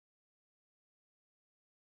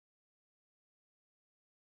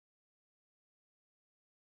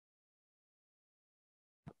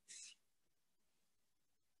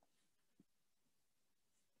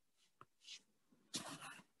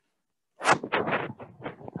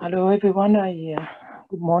Hello everyone,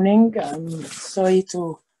 good morning. I'm sorry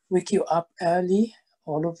to wake you up early,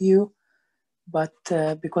 all of you, but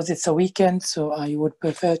because it's a weekend, so I would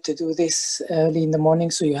prefer to do this early in the morning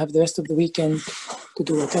so you have the rest of the weekend to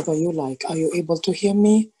do whatever you like. Are you able to hear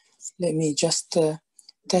me? Let me just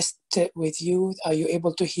test it with you. Are you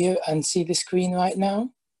able to hear and see the screen right now?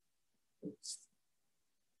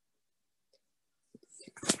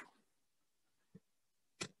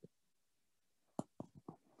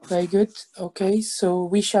 Very good. Okay, so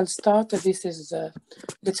we shall start. This is,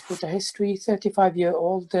 let's put a history,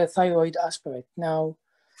 35-year-old thyroid aspirate. Now,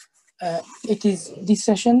 it is these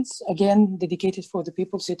sessions, again, dedicated for the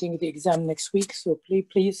people sitting the exam next week. So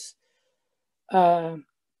please, I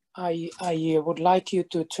would like you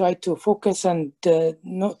to try to focus and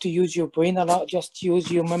not to use your brain a lot, just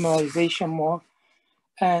use your memorization more.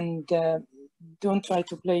 And don't try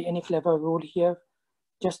to play any clever rule here.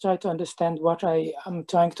 Just try to understand what I am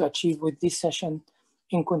trying to achieve with this session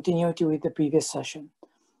in continuity with the previous session.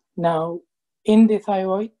 Now, in the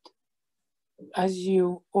thyroid, as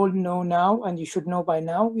you all know now, and you should know by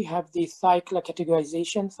now, we have the thy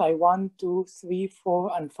categorization, thy 1, 2, 3,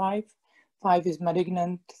 4, and 5. 5 is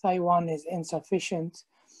malignant, thy 1 is insufficient,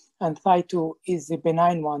 and thy 2 is the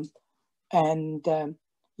benign one. And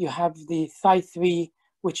you have the thy 3,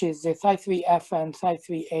 which is the thy 3F and thy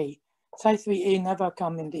 3A. Thy 3A never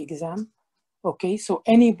come in the exam. Okay, so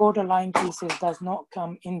any borderline cases does not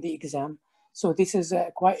come in the exam. So this is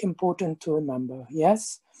quite important to remember,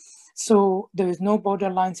 yes? So there is no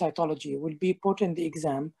borderline cytology, will be put in the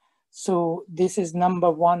exam. So this is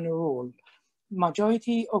number one rule.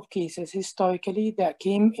 Majority of cases historically that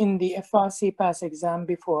came in the FRCPath exam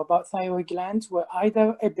before about thyroid glands were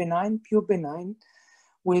either a benign, pure benign,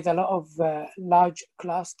 with a lot of large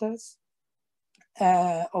clusters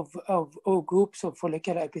or groups of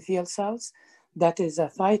follicular epithelial cells. That is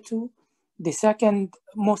a thy2. The second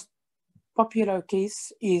most popular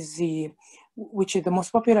case is the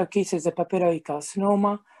most popular case is the papillary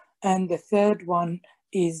carcinoma, and the third one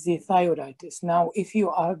is the thyroiditis. Now, if you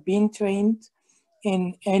are being trained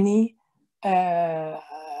in any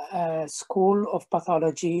school of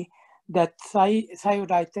pathology that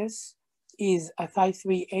thyroiditis is a thy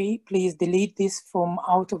 3A, please delete this from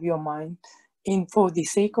out of your mind. For the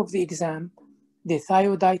sake of the exam, the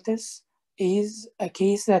thyroiditis is a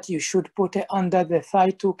case that you should put it under the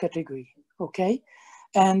thy 2 category, okay?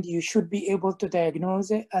 And you should be able to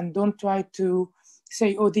diagnose it, and don't try to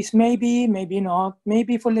say, oh, this may be, maybe not,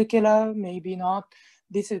 maybe follicular, maybe not.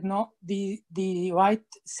 This is not the right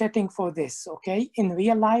setting for this, okay? In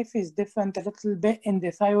real life is different a little bit in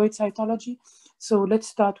the thyroid cytology. So let's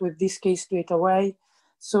start with this case straight away.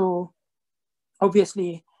 So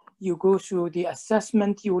obviously you go through the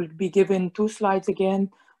assessment, you will be given 2 slides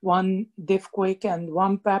again, one diff quick and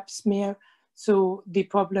one pap smear. So the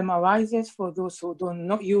problem arises for those who are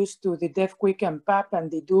not used to the diff quick and pap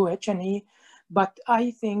and they do H&E. But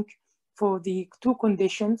I think for the 2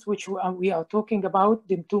 conditions which we are talking about,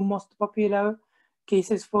 the 2 most popular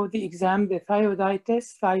cases for the exam, the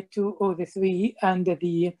thyroiditis, thy2 or the 3, and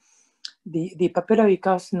the papillary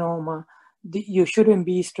carcinoma, you shouldn't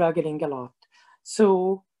be struggling a lot.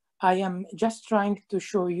 So I am just trying to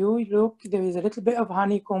show you, look, there is a little bit of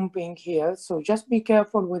honeycombing here. So just be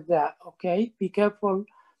careful with that, okay? Be careful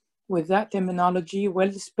with that terminology,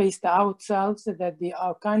 well-spaced out cells that they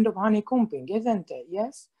are kind of honeycombing, isn't it?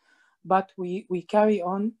 Yes, but we carry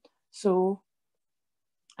on. So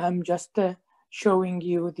I'm just showing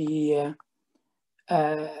you the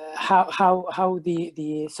how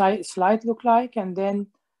the slide look like, and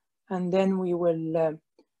then we will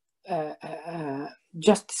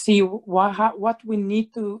just see what we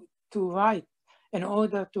need to write in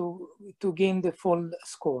order to gain the full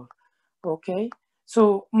score, okay?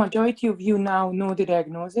 So majority of you now know the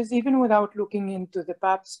diagnosis. Even without looking into the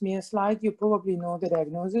pap smear slide, you probably know the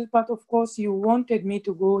diagnosis, but of course you wanted me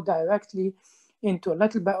to go directly into a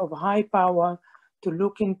little bit of high power to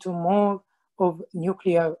look into more of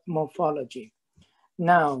nuclear morphology.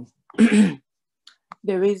 Now,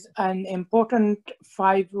 there is an important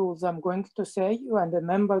 5 rules I'm going to say, and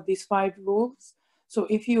remember these 5 rules. So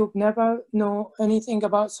if you never know anything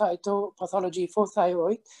about cytopathology for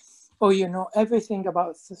thyroid, or you know everything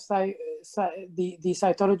about the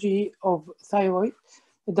cytology of thyroid,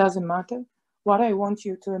 it doesn't matter. What I want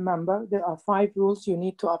you to remember, there are 5 rules you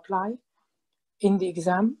need to apply in the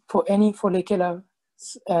exam for any follicular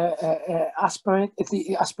aspirate,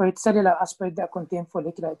 cellular aspirate that contain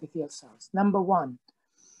follicular epithelial cells. Number one,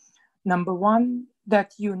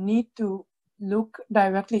 that you need to look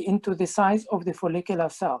directly into the size of the follicular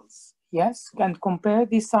cells. yes, can compare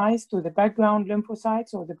this size to the background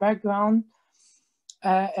lymphocytes or the background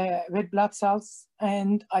red blood cells,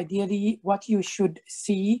 and ideally what you should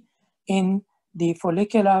see in the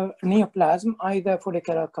follicular neoplasm, either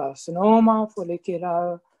follicular carcinoma,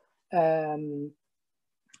 follicular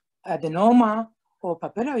adenoma, or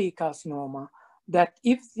papillary carcinoma, that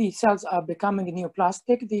if the cells are becoming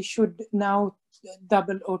neoplastic, they should now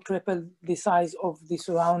double or triple the size of the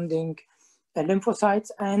surrounding lymphocytes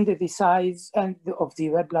and the size of the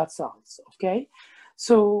red blood cells, okay?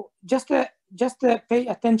 So just pay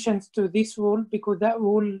attention to this rule, because that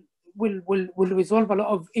rule will resolve a lot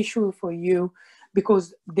of issue for you,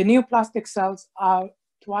 because the neoplastic cells are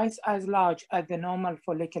twice as large as the normal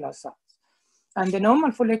follicular cells. And the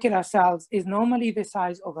normal follicular cells is normally the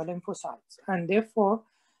size of a lymphocyte. And therefore,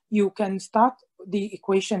 you can start the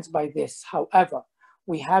equations by this. However,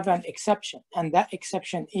 we have an exception, and that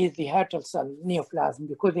exception is the Hürthle cell neoplasm,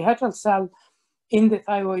 because the Hürthle cell in the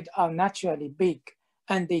thyroid are naturally big,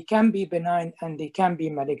 and they can be benign and they can be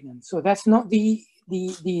malignant. So that's not the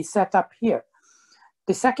setup here.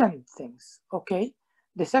 The second things, okay?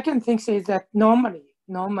 The second thing is that normally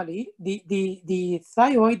the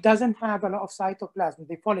thyroid doesn't have a lot of cytoplasm,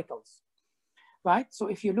 the follicles, right? So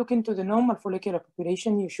if you look into the normal follicular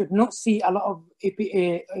population, you should not see a lot of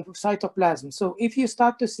cytoplasm. So if you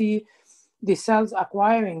start to see the cells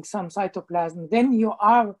acquiring some cytoplasm, then you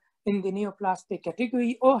are in the neoplastic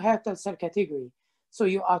category or Hürthle cell category. So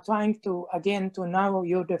you are trying to, again, to narrow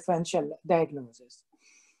your differential diagnosis.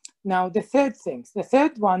 Now, the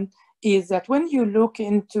third one is that when you look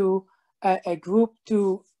into a group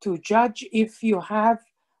to judge if you have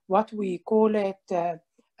what we call it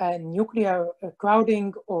nuclear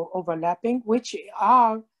crowding or overlapping, which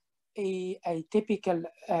are a typical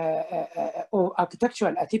or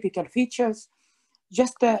architectural atypical features,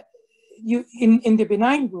 just in the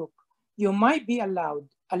benign group, you might be allowed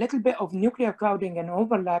a little bit of nuclear crowding and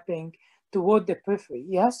overlapping toward the periphery.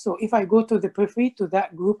 Yes, so if I go to the periphery, to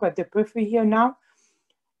that group at the periphery here now,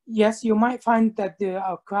 yes, you might find that they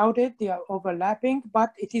are crowded, they are overlapping,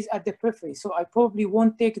 but it is at the periphery. So I probably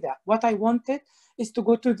won't take that. What I wanted is to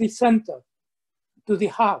go to the center, to the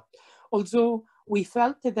heart. Although we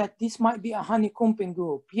felt that this might be a honeycombing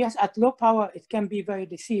group. Yes, at low power, it can be very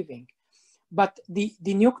deceiving. But the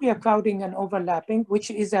nuclear crowding and overlapping,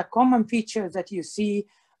 which is a common feature that you see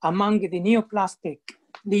among the neoplastic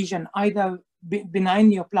lesion, either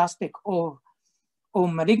benign neoplastic or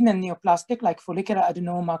malignant neoplastic, like follicular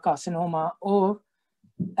adenoma, carcinoma, or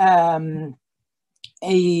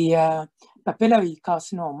a papillary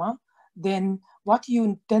carcinoma, then what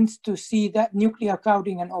you tend to see that nuclear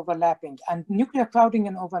crowding and overlapping. And nuclear crowding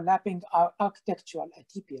and overlapping are architectural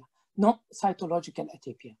atypia, not cytological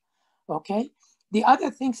atypia, okay? The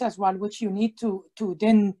other things as well, which you need to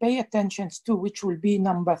then pay attention to, which will be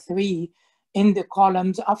number 3 in the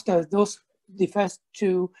columns after those, the first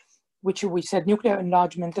two, which we said nuclear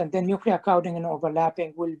enlargement and then nuclear crowding and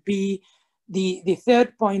overlapping, will be the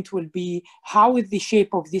third point will be, how is the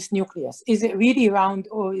shape of this nucleus? Is it really round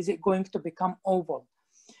or is it going to become oval?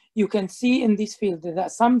 You can see in this field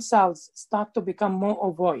that some cells start to become more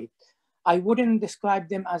ovoid. I wouldn't describe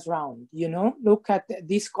them as round, you know? Look at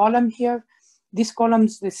this column here. These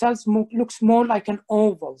columns, the cells looks more like an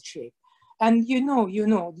oval shape. And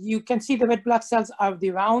you can see the red blood cells are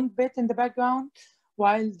the round bit in the background,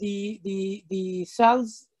 while the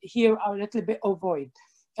cells here are a little bit ovoid.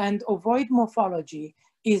 And ovoid morphology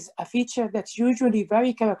is a feature that's usually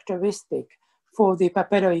very characteristic for the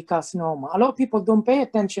papillary carcinoma. A lot of people don't pay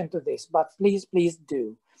attention to this, but please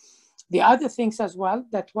do. The other things as well,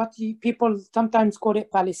 that what people sometimes call it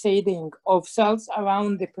palisading of cells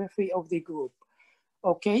around the periphery of the group.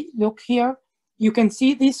 Okay, look here. You can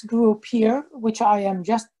see this group here, which I am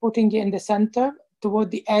just putting in the center toward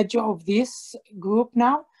the edge of this group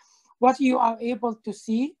now. What you are able to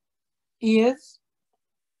see is,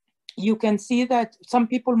 you can see that some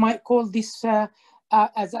people might call this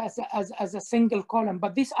as a single column,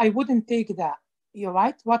 but this, I wouldn't take that, you're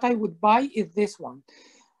right? What I would buy is this one.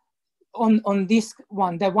 On this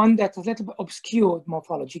one, the one that's a little bit obscured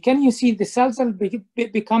morphology. Can you see the cells are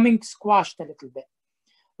becoming squashed a little bit,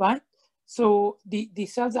 right? So the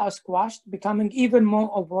cells are squashed, becoming even more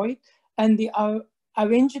ovoid, and they are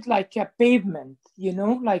arranged like a pavement, you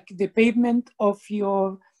know, like the pavement of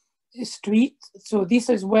your street. So this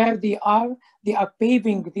is where they are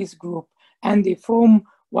paving this group, and they form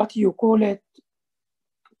what you call it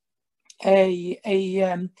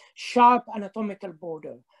a sharp anatomical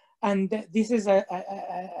border. And this is a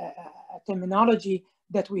terminology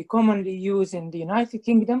that we commonly use in the United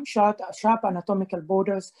Kingdom, sharp anatomical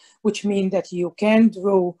borders, which mean that you can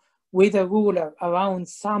draw with a ruler around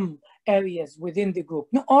some areas within the group.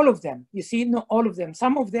 Not all of them, you see, not all of them.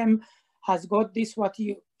 Some of them has got this, what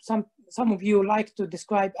some of you like to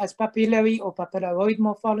describe as papillary or papilloid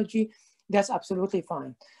morphology. That's absolutely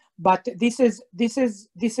fine. But this is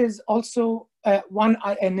also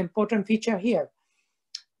an important feature here.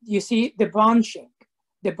 You see the branching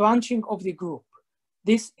of the group.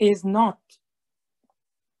 This is not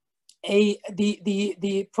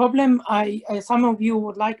the problem. Some of you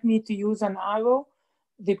would like me to use an arrow.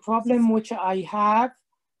 The problem which I have,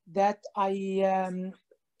 that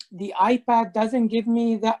the iPad doesn't give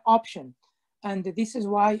me that option. And this is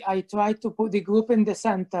why I try to put the group in the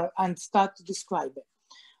center and start to describe it.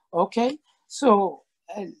 Okay, so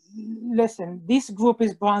listen, this group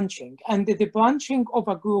is branching, and the branching of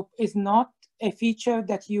a group is not a feature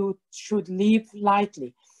that you should leave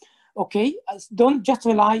lightly. Okay, don't just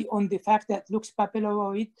rely on the fact that it looks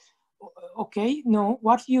papilloid. Okay, no,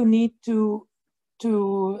 what you need to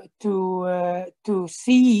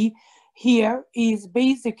see here is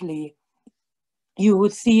basically, you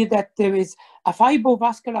would see that there is a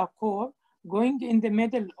fibrovascular core going in the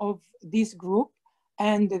middle of this group,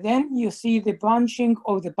 and then you see the branching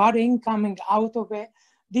or the budding coming out of it.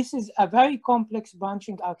 This is a very complex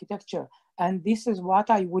branching architecture, and this is what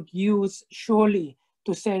I would use surely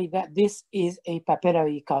to say that this is a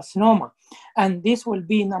papillary carcinoma. And this will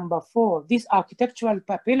be number 4, this architectural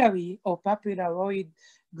papillary or papilloid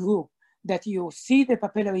group, that you see the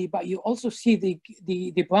papillary, but you also see the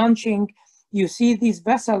branching. You see these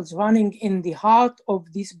vessels running in the heart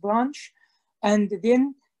of this branch, and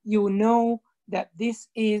then you know that this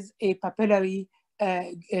is a papillary,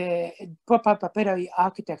 proper papillary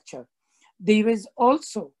architecture. There is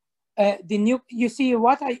also you see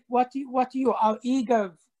what you are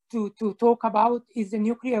eager to talk about is the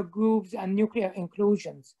nuclear grooves and nuclear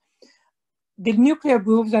inclusions. The nuclear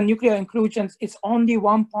grooves and nuclear inclusions is only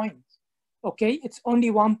 1 point. Okay, it's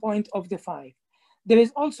only 1 point of the 5. There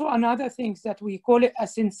is also another thing that we call it a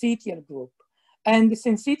syncytial group. And the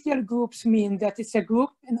syncytial groups mean that it's a group.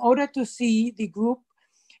 In order to see the group,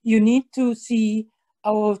 you need to see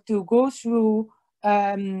or to go through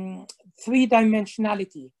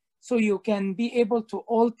 3-dimensionality. So you can be able to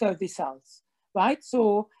alter the cells, right?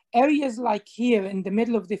 So areas like here in the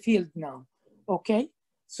middle of the field now, okay?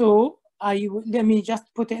 So let me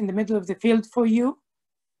just put it in the middle of the field for you.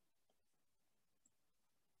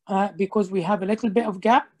 Because we have a little bit of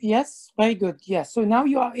gap. Yes, very good. Yes, so now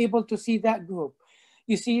you are able to see that group.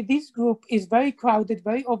 You see, this group is very crowded,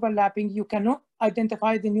 very overlapping. You cannot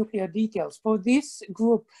identify the nuclear details. For this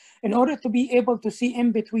group, in order to be able to see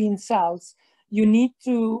in between cells, you need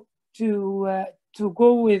to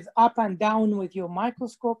go with up and down with your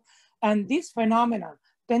microscope. And this phenomena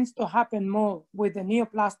tends to happen more with the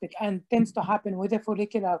neoplastic and tends to happen with the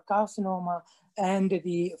follicular carcinoma and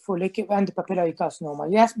the papillary carcinoma.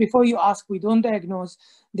 Yes, before you ask, we don't diagnose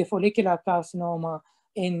the follicular carcinoma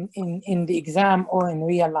in the exam or in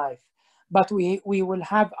real life, but we will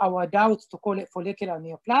have our doubts to call it follicular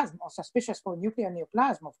neoplasm or suspicious for nuclear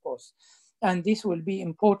neoplasm, of course, and this will be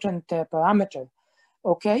important parameter.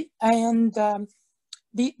 Okay, and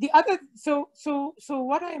the other, so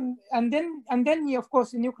what and then of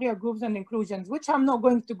course the nuclear grooves and inclusions, which I'm not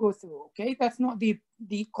going to go through. Okay, that's not the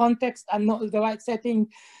context and not the right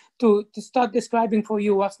setting to start describing for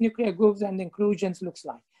you what nuclear grooves and inclusions looks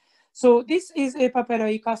like. So this is a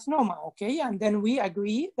papillary carcinoma, okay, and then we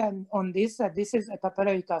agree then on this that this is a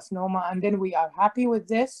papillary carcinoma, and then we are happy with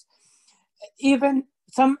this. Even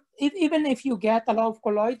if you get a lot of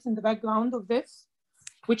colloids in the background of this,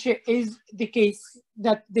 which is the case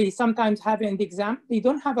that they sometimes have in the exam. They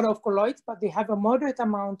don't have a lot of colloids, but they have a moderate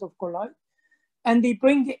amount of colloid, and they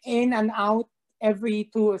bring it in and out every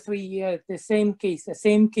 2 or 3 years, the same case,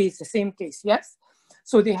 yes?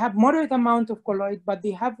 So they have moderate amount of colloid, but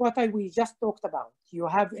they have what we just talked about. You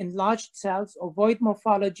have enlarged cells, ovoid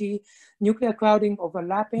morphology, nuclear crowding,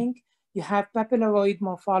 overlapping, you have papilloid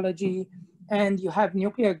morphology, and you have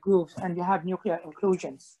nuclear grooves, and you have nuclear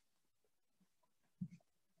inclusions.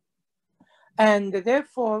 And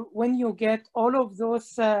therefore, when you get all of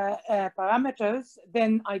those parameters,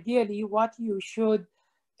 then ideally what you should,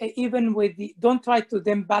 even with the, don't try to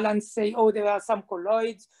then balance, say, oh, there are some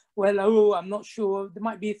colloids. Well, oh, I'm not sure. There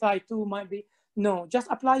might be Th2, might be. No, just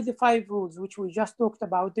apply the 5 rules, which we just talked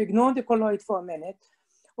about. Ignore the colloid for a minute.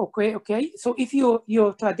 Okay. So if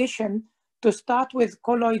your tradition to start with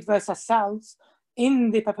colloid versus cells,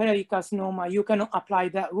 in the papillary carcinoma, you cannot apply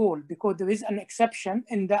that rule because there is an exception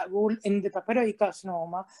in that rule in the papillary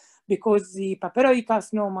carcinoma because the papillary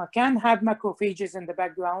carcinoma can have macrophages in the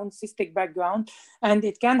background, cystic background, and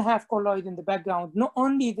it can have colloid in the background, not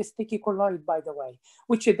only the sticky colloid, by the way,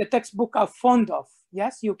 which the textbook are fond of.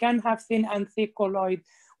 Yes, you can have thin and thick colloid,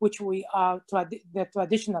 which we are the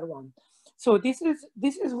traditional one. So this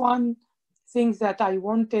is one thing that I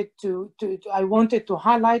wanted to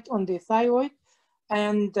highlight on the thyroid,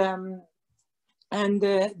 and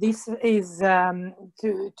this is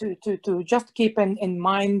to just keep in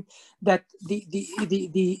mind that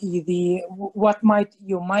the what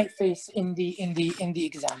you might face in the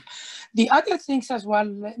exam. The other things as well.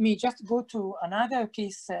 Let me just go to another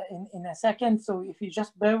case in a second. So if you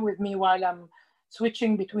just bear with me while I'm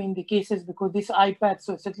switching between the cases, because this iPad,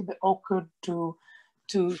 so it's a little bit awkward to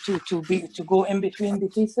go in between the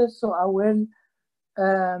cases. So I will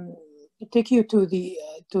take you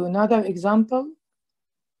to another example.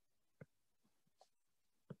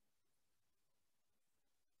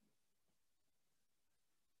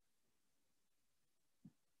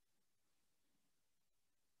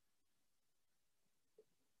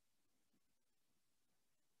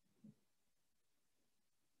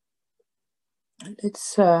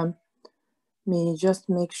 Let's me just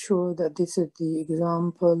make sure that this is the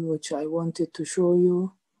example which I wanted to show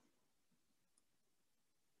you.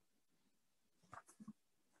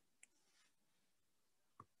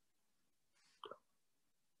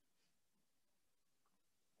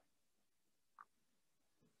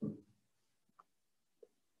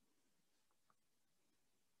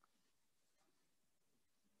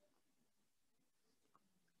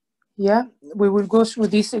 Yeah, we will go through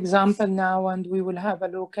this example now, and we will have a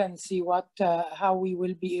look and see what how we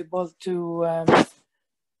will be able to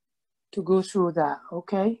go through that.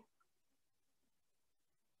 Okay.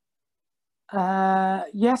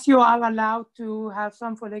 Yes, you are allowed to have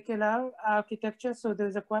some follicular architecture. So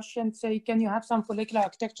there's a question, say, can you have some follicular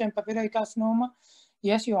architecture in papillary carcinoma?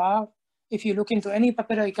 Yes, you are. If you look into any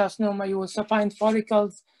papillary carcinoma, you will find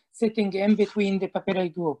follicles sitting in between the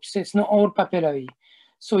papillary groups. It's not all papillary.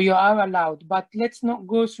 So you are allowed, but let's not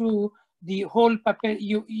go through the whole papillary.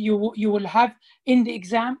 You will have in the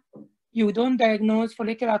exam, you don't diagnose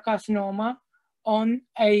follicular carcinoma on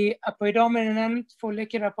a predominant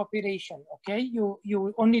follicular population. Okay, you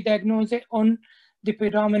will only diagnose it on the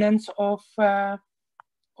predominance of the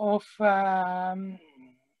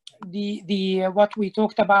what we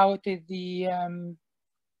talked about is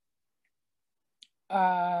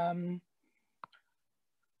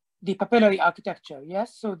the papillary architecture.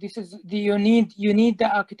 Yes, so this is you need the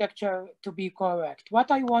architecture to be correct.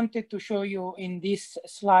 What I wanted to show you in this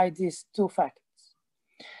slide is two facts.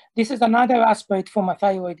 This is another aspect from a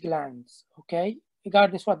thyroid glands, okay?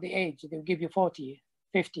 Regardless what the age, they'll give you 40,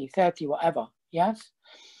 50, 30, whatever, yes?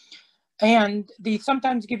 And they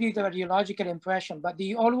sometimes give you the radiological impression, but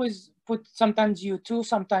they always put sometimes U2,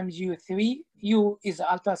 sometimes U3. U is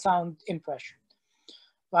ultrasound impression,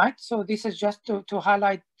 right? So this is just to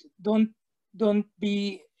highlight, don't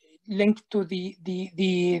be linked to the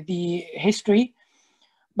history.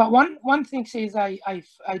 But one thing is I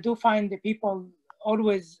do find the people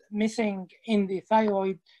always missing in the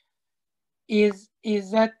thyroid is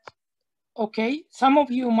that, okay, some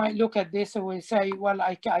of you might look at this and will say, well,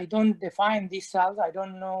 I don't define these cells. I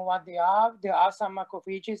don't know what they are. There are some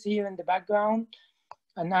macrophages here in the background.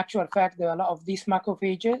 In actual fact, there are a lot of these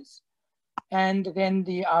macrophages. And then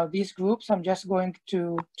there are these groups. I'm just going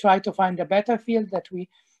to try to find a better field that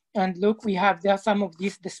and look, there are some of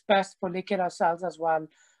these dispersed follicular cells as well,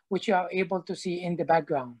 which you are able to see in the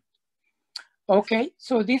background. Okay,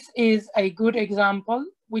 so this is a good example,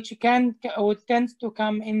 which tends to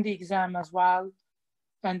come in the exam as well.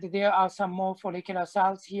 And there are some more follicular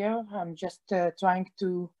cells here. I'm just trying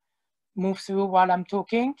to move through while I'm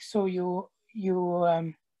talking, so you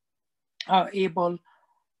are able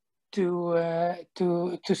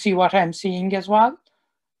to see what I'm seeing as well.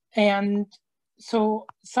 And so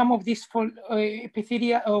some of these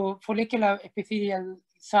epithelial or follicular epithelial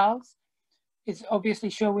cells is obviously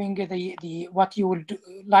showing the what you would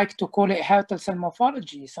like to call it Hertel cell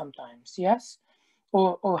morphology sometimes, yes,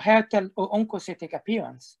 or Hertel or oncocytic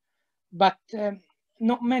appearance, but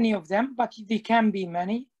not many of them, but they can be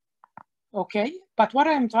many. Okay, but what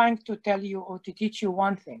I'm trying to tell you or to teach you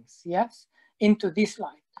one thing, yes, into this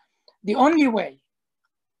slide, the only way,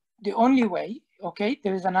 okay,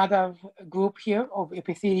 there is another group here of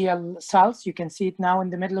epithelial cells. You can see it now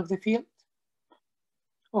in the middle of the field.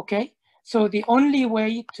 Okay, so the only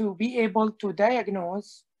way to be able to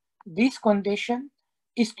diagnose this condition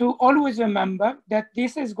is to always remember that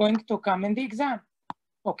this is going to come in the exam.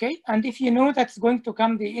 Okay, and if you know that's going to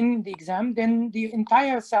come in the exam, then the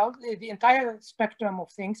entire spectrum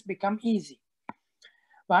of things become easy,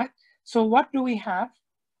 right? So what do we have?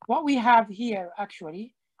 What we have here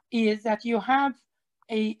actually is that you have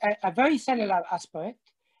a very cellular aspirate.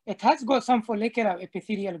 It has got some follicular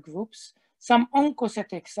epithelial groups, some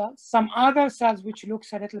oncocytic cells, some other cells which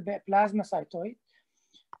looks a little bit plasmacytoid,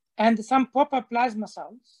 and some proper plasma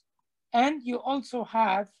cells. And you also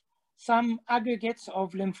have some aggregates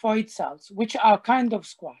of lymphoid cells, which are kind of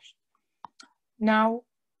squashed. Now,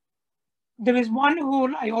 there is one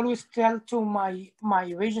rule I always tell to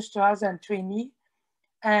my registrars and trainee,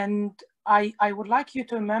 and I would like you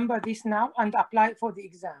to remember this now and apply it for the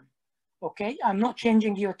exam, okay? I'm not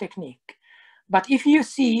changing your technique. But if you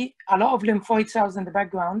see a lot of lymphoid cells in the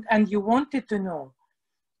background and you wanted to know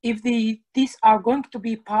if these are going to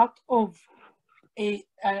be part of a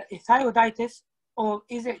thyroiditis, or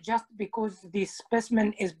is it just because the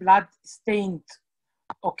specimen is blood stained,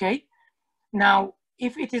 okay? Now,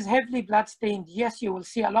 if it is heavily blood stained, yes, you will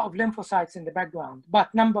see a lot of lymphocytes in the background.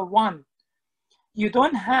 But number one, you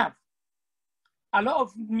don't have a lot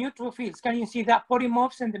of neutrophils. Can you see that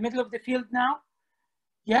polymorphs in the middle of the field now?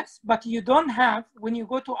 Yes, but you don't have, when you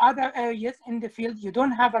go to other areas in the field, you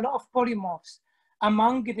don't have a lot of polymorphs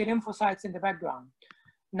among the lymphocytes in the background.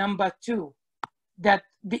 Number two, that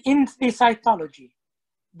in the cytology,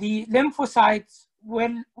 the lymphocytes,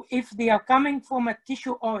 well, if they are coming from a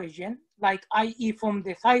tissue origin, like i.e. from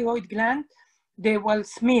the thyroid gland, they will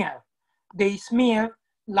smear. They smear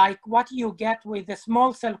like what you get with the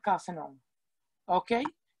small cell carcinoma, okay?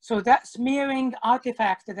 So that smearing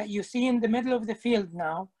artifact that you see in the middle of the field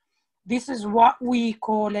now, this is what we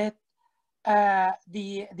call it,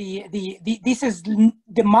 this is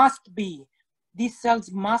the must be, these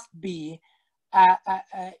cells must be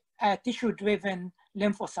tissue-driven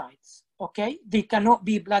lymphocytes, okay? They cannot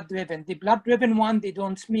be blood-driven. The blood-driven one, they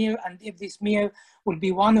don't smear, and if they smear, will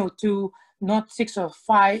be 1 or 2, not 6 or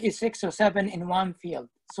 5, 6 or 7 in one field.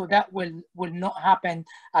 So that will not happen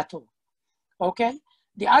at all, okay?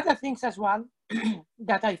 The other things as well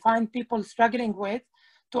that I find people struggling with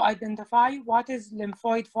to identify what is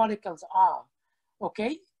lymphoid follicles are,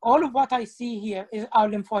 okay? All of what I see here are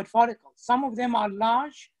lymphoid follicles. Some of them are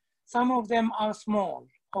large, some of them are small,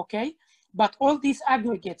 okay? But all these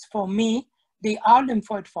aggregates, for me, they are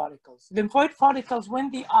lymphoid follicles. Lymphoid follicles,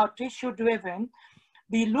 when they are tissue-driven,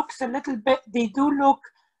 they do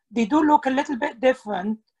look a little bit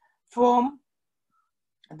different from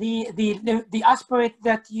the aspirate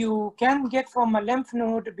that you can get from a lymph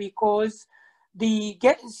node, because the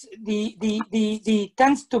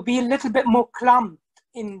tends to be a little bit more clumped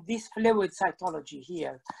in this fluid cytology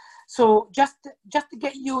here. So just to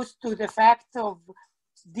get used to the fact of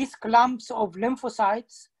these clumps of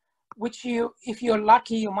lymphocytes, which if you're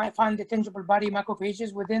lucky, you might find the tangible body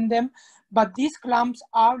macrophages within them, but these clumps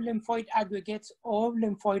are lymphoid aggregates or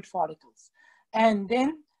lymphoid follicles. And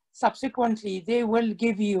then subsequently, they will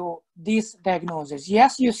give you this diagnosis.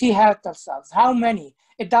 Yes, you see Hürther cells. How many?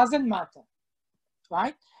 It doesn't matter,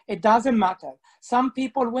 right? It doesn't matter. Some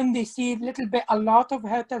people, when they see a lot of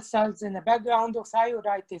Hürther cells in the background of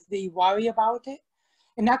thyroiditis, they worry about it.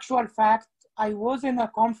 In actual fact, I was in a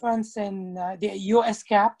conference in the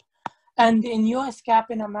USCAP, and in USCAP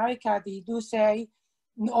in America, they do say,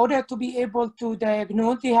 in order to be able to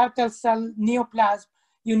diagnose the Hürther cell neoplasm,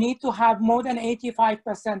 you need to have more than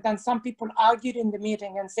 85%. And some people argued in the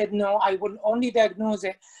meeting and said, no, I will only diagnose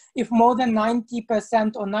it if more than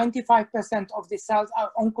 90% or 95% of the cells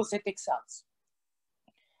are oncocytic cells.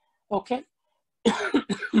 Okay.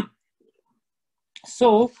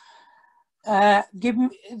 So,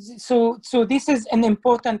 so this is an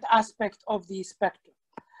important aspect of the spectrum.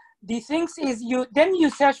 The things is then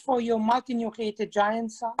you search for your multinucleated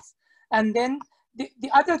giant cells, and then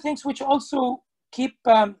the other things which also keep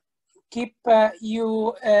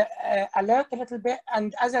you alert a little bit.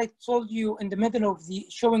 And as I told you in the middle of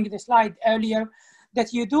showing the slide earlier,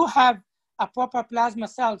 that you do have a proper plasma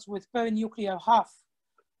cells with perinuclear half,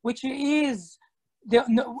 which is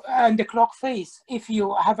the clock face if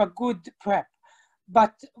you have a good prep.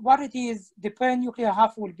 But what it is, the perinuclear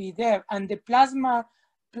half will be there, and the plasma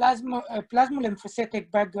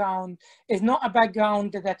lymphocytic background is not a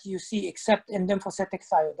background that you see except in lymphocytic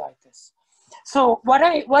thyroiditis. So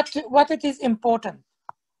what it is important,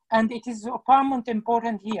 and it is paramount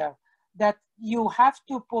important here, that you have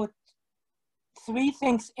to put 3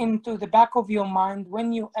 things into the back of your mind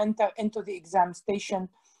when you enter into the exam station.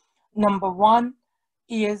 Number 1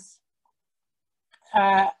 is,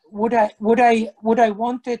 would I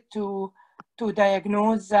wanted to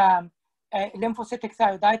diagnose lymphocytic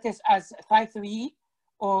thyroiditis as Thy3E,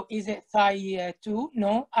 or is it Cy2?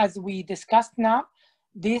 No, as we discussed now,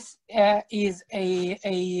 this is a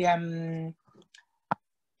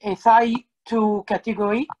Cy2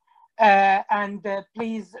 category. And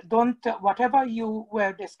please don't, whatever you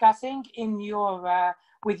were discussing in your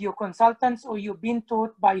with your consultants, or you've been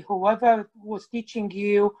taught by whoever was teaching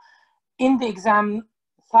you in the exam,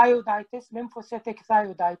 thyroiditis, lymphocytic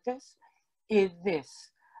thyroiditis is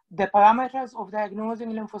this. The parameters of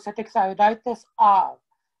diagnosing lymphocytic thyroiditis are,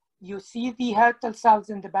 you see the Hertel cells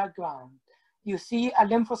in the background, you see a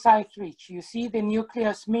lymphocyte reach, you see the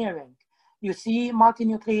nuclear smearing, you see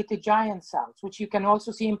multinucleated giant cells, which you can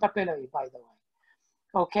also see in papillary, by the way.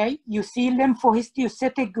 Okay, you see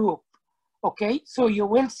lymphohistiocytic group. Okay, so you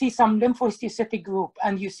will see some lymphohistiocytic group,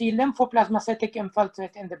 and you see lymphoplasmacytic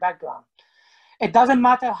infiltrate in the background. It doesn't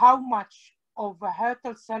matter how much of a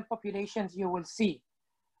Hertel cell populations you will see.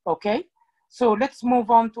 Okay, so let's move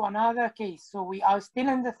on to another case. So we are still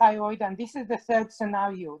in the thyroid, and this is the third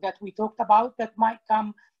scenario that we talked about that might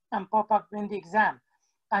come and pop up in the exam.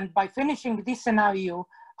 And by finishing this scenario,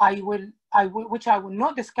 which I will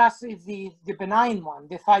not discuss, is the benign one,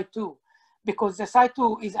 the Cy2, because the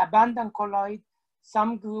Cy2 is abundant colloid,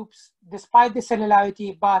 some groups, despite the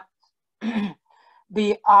cellularity, but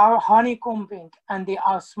they are honeycombing and they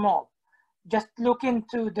are small. Just look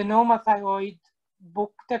into the normal thyroid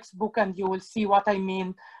textbook and you will see what I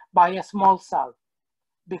mean by a small cell.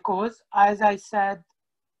 Because as I said,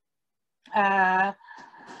 a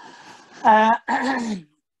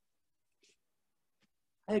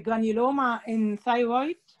granuloma in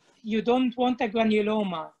thyroid, you don't want a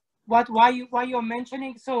granuloma. Why you're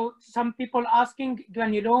mentioning? So some people asking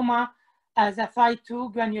granuloma as a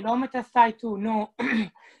Cy2, granulomatous Cy2. No,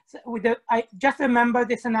 I just remember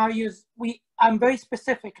the scenarios. I'm very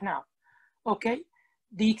specific now. Okay,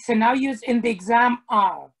 the scenarios in the exam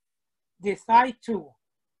are the Cy2,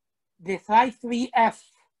 the Cy3F,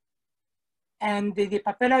 and the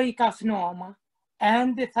papillary carcinoma,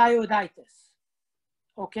 and the thyroiditis.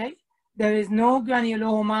 Okay, there is no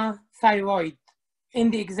granuloma thyroid in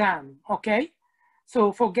the exam. Okay,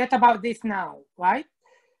 so forget about this now, right?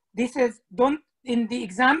 This is in the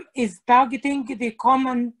exam is targeting the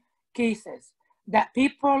common cases that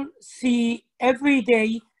people see every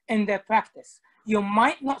day in their practice. You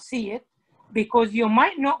might not see it because you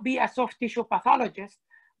might not be a soft tissue pathologist,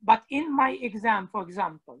 but in my exam, for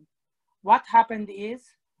example, what happened is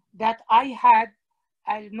that I had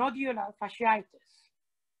a nodular fasciitis.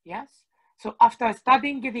 Yes. So after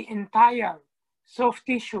studying the entire soft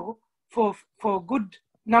tissue for a good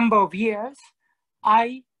number of years,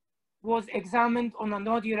 I was examined on a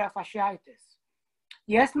nodular fasciitis.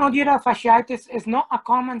 Yes, nodular fasciitis is not a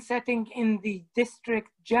common setting in the district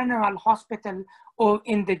general hospital or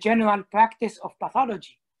in the general practice of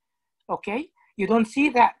pathology. Okay, you don't see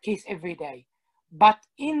that case every day. But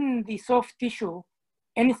in the soft tissue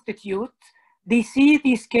institute, they see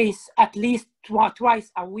this case at least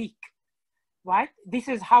twice a week, right? This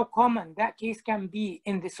is how common that case can be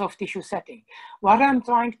in the soft tissue setting. What I'm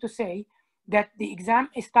trying to say, that the exam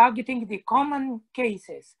is targeting the common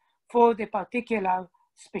cases for the particular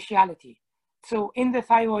specialty. So in the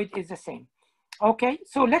thyroid is the same. Okay,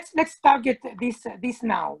 so let's target this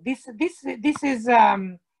now. This is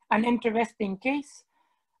an interesting case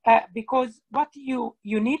because what you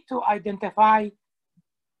need to identify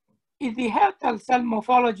is the Hertel cell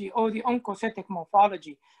morphology or the oncocytic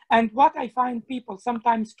morphology. And what I find people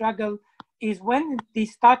sometimes struggle is when they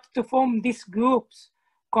start to form these groups,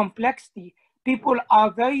 complexity, people are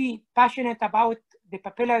very passionate about the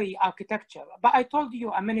papillary architecture. But I told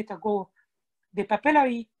you a minute ago, the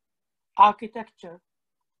papillary architecture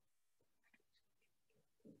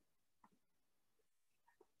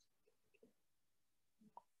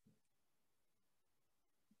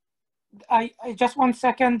I just 1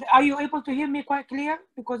 second. Are you able to hear me quite clear?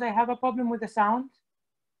 Because I have a problem with the sound.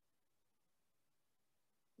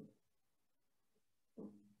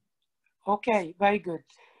 Okay, very good.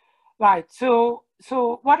 Right, so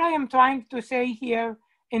what I am trying to say here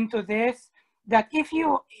into this, that if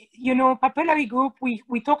you know, papillary group,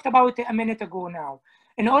 we talked about it a minute ago now.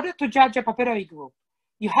 In order to judge a papillary group,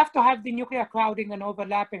 you have to have the nuclear crowding and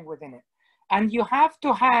overlapping within it. And you have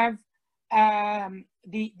to have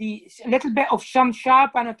the little bit of some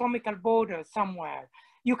sharp anatomical border somewhere.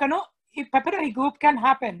 You cannot, papillary group can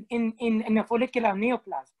happen in a follicular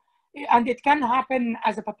neoplasm. And it can happen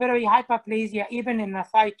as a papillary hyperplasia, even in a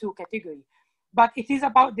Cy2 category. But it is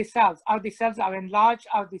about the cells. Are the cells enlarged?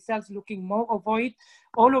 Are the cells looking more ovoid?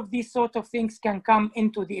 All of these sort of things can come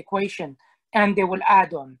into the equation and they will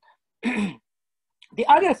add on. The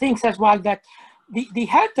other things as well, that the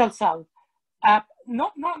Hertel cell,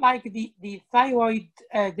 not like the thyroid,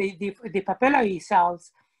 the papillary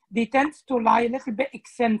cells, they tend to lie a little bit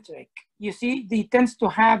eccentric. You see, they tend to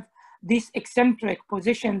have these eccentric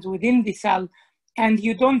positions within the cell, and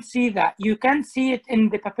you don't see that. You can see it in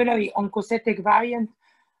the papillary oncocytic variant,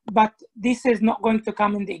 but this is not going to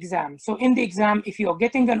come in the exam. So in the exam, if you're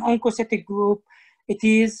getting an oncocytic group, it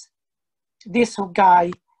is this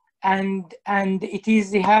guy, and it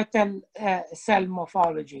is the Hertel cell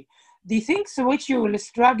morphology. The things which you will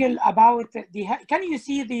struggle about, can you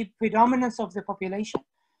see the predominance of the population?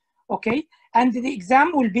 Okay, and the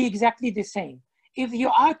exam will be exactly the same. If you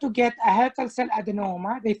are to get a Hertel cell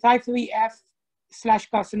adenoma, the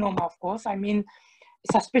Thy3F/carcinoma, of course, I mean,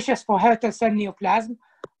 suspicious for Hertel cell neoplasm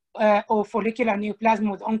or follicular neoplasm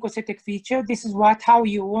with oncocytic feature, this is how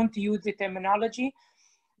you want to use the terminology.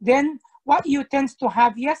 Then what you tend to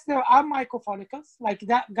have, yes, there are microfollicles, like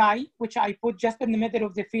that guy, which I put just in the middle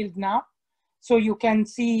of the field now. So you can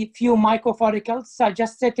see few microfollicles are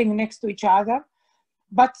just sitting next to each other.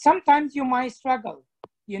 But sometimes you might struggle,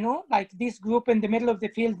 you know, like this group in the middle of the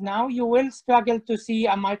field now, you will struggle to see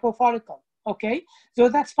a microfollicle, okay? So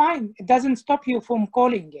that's fine. It doesn't stop you from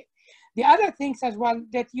calling it. The other things as well,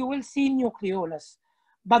 that you will see nucleolus,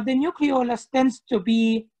 but the nucleolus tends to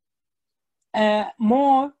be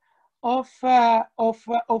more of a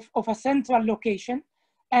central location,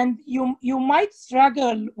 and you might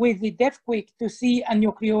struggle with the DEF-QUIC to see a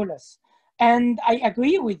nucleolus. And I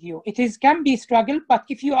agree with you, can be struggle, but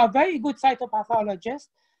if you are a very good cytopathologist,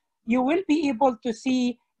 you will be able to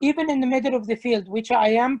see, even in the middle of the field, which I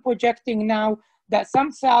am projecting now, that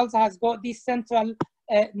some cells has got this central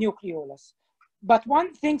nucleolus. But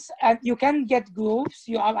one thing, you can get grooves.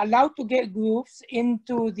 You are allowed to get grooves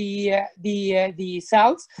into the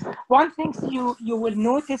cells. One thing you will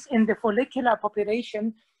notice in the follicular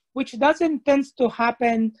population, which doesn't tend to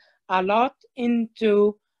happen a lot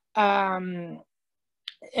into in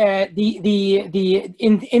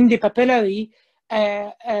the papillary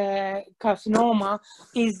carcinoma,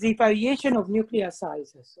 is the variation of nuclear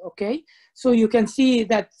sizes. Okay, so you can see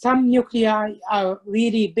that some nuclei are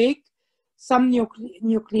really big. Some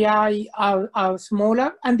nuclei are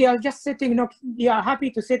smaller, and they are just sitting, they are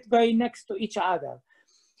happy to sit very next to each other.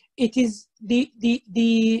 It is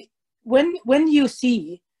when you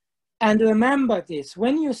see, and remember this,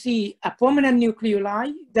 when you see a prominent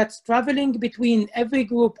nucleoli that's traveling between every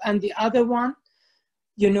group and the other one,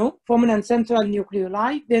 you know, prominent central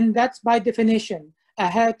nucleoli, then that's by definition a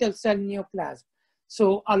Hertel cell neoplasm.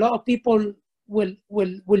 So a lot of people will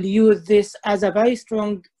use this as a very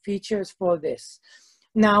strong features for this.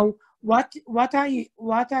 Now, what I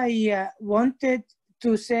wanted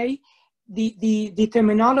to say, the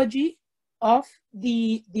terminology of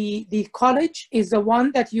the college is the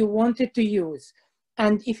one that you wanted to use.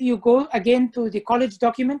 And if you go again to the college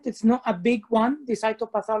document, it's not a big one, the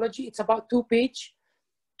cytopathology, it's about 2 pages,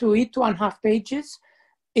 2.5 pages.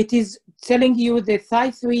 It is telling you the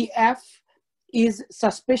Thy3F is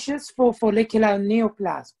suspicious for follicular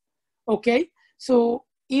neoplasm, okay? So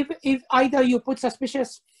if either you put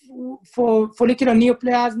suspicious for follicular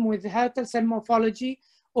neoplasm with Hertel cell morphology,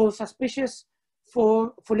 or suspicious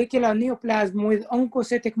for follicular neoplasm with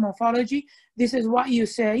oncocytic morphology, this is what you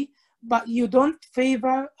say, but you don't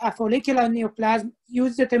favor a follicular neoplasm.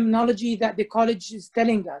 Use the terminology that the college is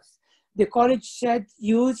telling us. The college said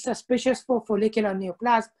use suspicious for follicular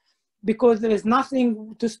neoplasm, because there is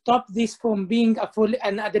nothing to stop this from being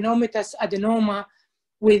an adenomatous adenoma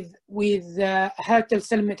with Hertel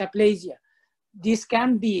cell metaplasia. This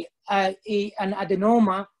can be an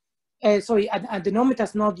adenoma, an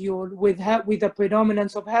adenomatous nodule with a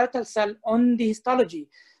predominance of Hertel cell on the histology.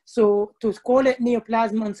 So to call it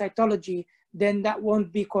neoplasm on cytology, then that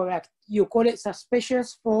won't be correct. You call it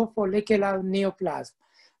suspicious for follicular neoplasm.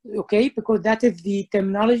 Okay, because that is the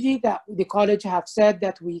terminology that the college have said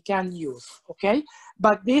that we can use, okay?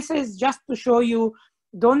 But this is just to show you,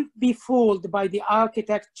 don't be fooled by the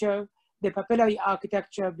architecture, the papillary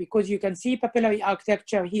architecture, because you can see papillary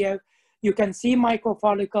architecture here, you can see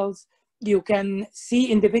microfollicles, you can see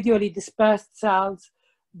individually dispersed cells,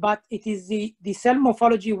 but it is the cell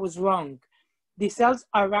morphology was wrong. The cells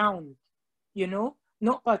are round, you know,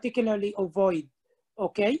 not particularly ovoid.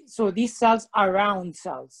 Okay, so these cells are round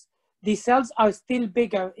cells. These cells are still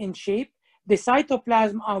bigger in shape. The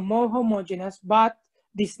cytoplasm are more homogeneous, but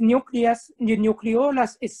this nucleus, the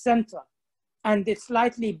nucleolus is central and it's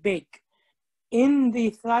slightly big. In the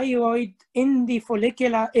thyroid, in the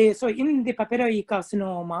follicular, in the papillary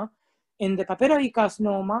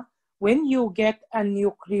carcinoma, when you get a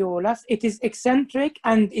nucleolus, it is eccentric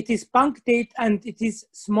and it is punctate and it is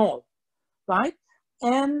small, right?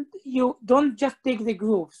 and you don't just take the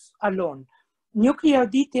grooves alone. Nuclear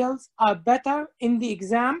details are better in the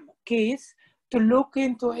exam case to look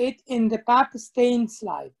into it in the pap stain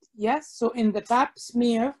slide. Yes, so in the pap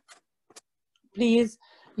smear, please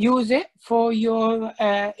use it for your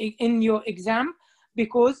in your exam,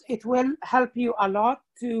 because it will help you a lot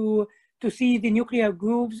to see the nuclear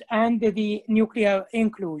grooves and the nuclear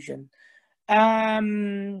inclusion.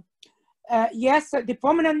 Yes, the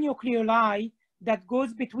prominent nucleoli that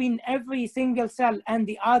goes between every single cell and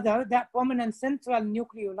the other, that prominent central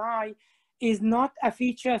nucleoli is not a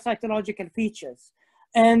feature, cytological features.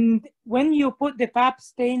 And when you put the pap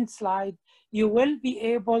stain slide, you will be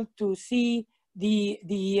able to see the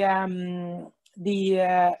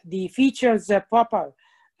features proper.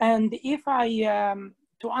 And if I,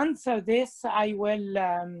 to answer this, I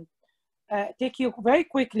will take you very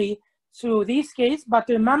quickly through this case, but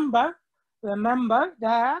remember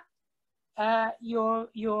that your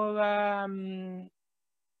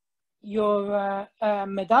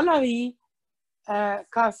medullary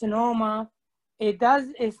carcinoma,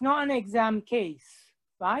 it's not an exam case,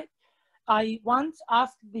 right? I once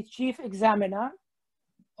asked the chief examiner,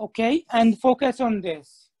 okay, and focus on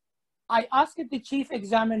this. I asked the chief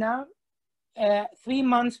examiner 3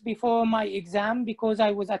 months before my exam, because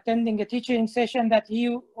I was attending a teaching session that he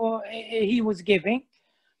was giving.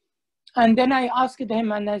 And then I asked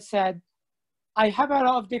him and I said, I have a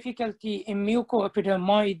lot of difficulty in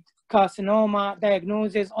mucoepidermoid carcinoma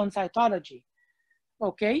diagnosis on cytology.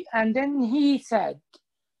 Okay, and then he said,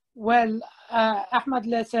 well, Ahmed,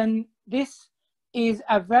 listen, this is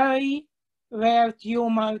a very rare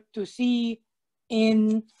tumor to see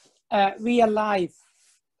in real life.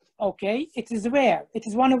 Okay, it is rare. It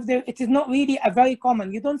is one of the, it is not really a very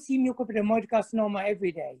common. You don't see mucoepidermoid carcinoma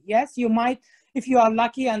every day. Yes, you might, if you are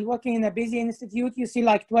lucky and working in a busy institute, you see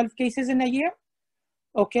like 12 cases in a year.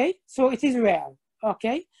 Okay, so it is rare.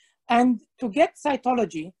 Okay, and to get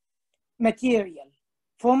cytology material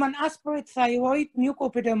from an aspirate thyroid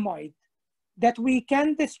mucoepidermoid that we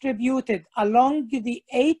can distribute it along the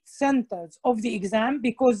 8 centers of the exam,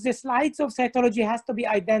 because the slides of cytology has to be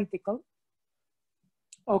identical.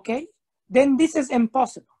 Okay, then this is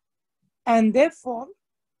impossible. And therefore,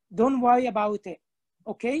 don't worry about it,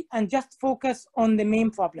 okay? And just focus on the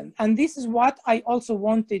main problem. And this is what I also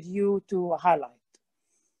wanted you to highlight.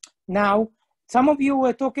 Now, some of you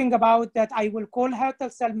were talking about that I will call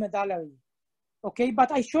Hertel cell medullary, okay?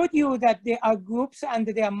 But I showed you that there are groups and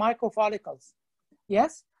there are microfollicles.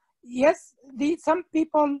 Yes, yes, some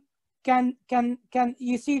people can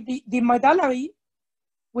you see the medullary,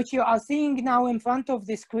 which you are seeing now in front of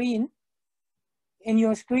the screen, in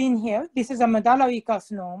your screen here. This is a medullary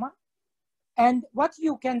carcinoma. And what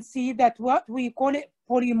you can see that what we call it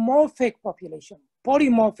polymorphic population,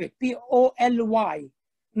 polymorphic, P-O-L-Y,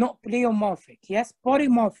 not pleomorphic, yes,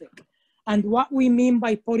 polymorphic. And what we mean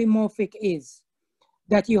by polymorphic is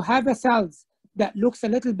that you have a cells that looks a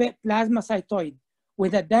little bit plasmacytoid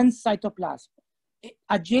with a dense cytoplasm.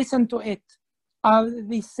 Adjacent to it are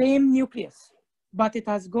the same nucleus, but it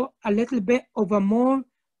has got a little bit of a more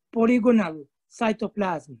polygonal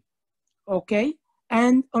cytoplasm, okay?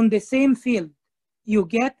 And on the same field, you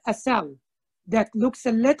get a cell that looks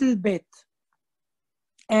a little bit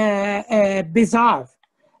bizarre.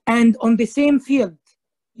 And on the same field,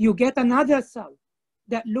 you get another cell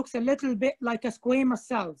that looks a little bit like a squamous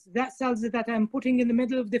cells, that cells that I'm putting in the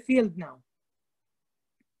middle of the field now,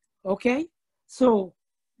 okay? So,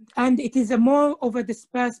 and it is a more of a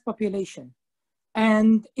dispersed population.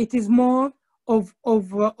 And it is more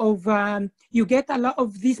you get a lot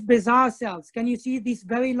of these bizarre cells. Can you see this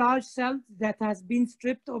very large cell that has been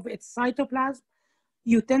stripped of its cytoplasm?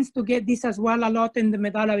 You tend to get this as well a lot in the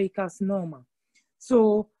medullary carcinoma.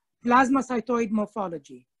 So plasmacytoid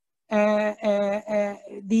morphology, the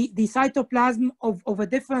cytoplasm of a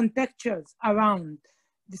different textures around,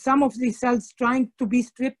 some of these cells trying to be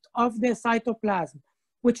stripped of their cytoplasm,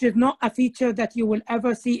 which is not a feature that you will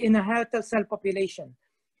ever see in a Hertel cell population.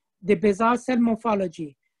 The bizarre cell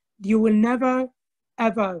morphology, you will never,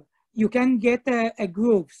 ever, you can get a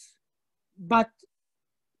grooves, but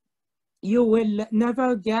you will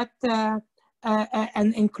never get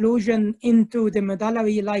an inclusion into the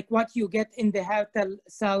medullary like what you get in the Hertel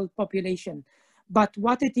cell population. But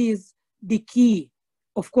what it is, the key,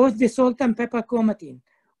 of course, the salt and pepper chromatin,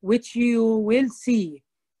 which you will see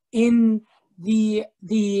in the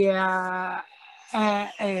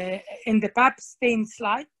pap stain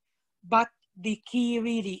slide, but the key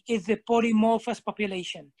really is the polymorphous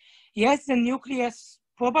population. Yes, the nucleus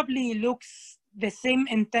probably looks the same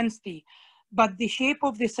intensity, but the shape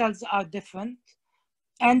of the cells are different.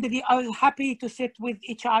 and they are happy to sit with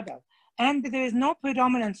each other. And there is no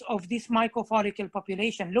predominance of this microfollicle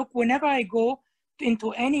population. Look, whenever I go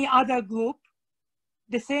into any other group,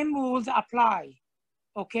 the same rules apply,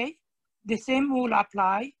 okay? The same rule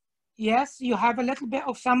apply. Yes, you have a little bit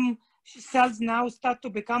of some cells now start to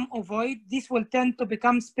become ovoid. This will tend to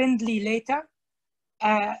become spindly later.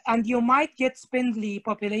 And you might get spindly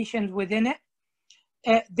populations within it.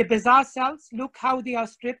 The bizarre cells, look how they are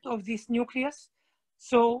stripped of this nucleus.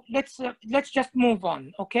 So let's just move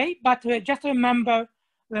on, okay? But just remember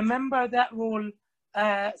that rule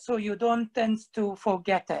so you don't tend to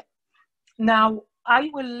forget it. Now, I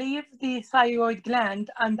will leave the thyroid gland,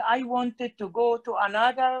 and I wanted to go to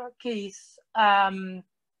another case,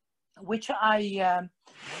 which I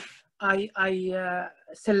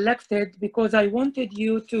selected because I wanted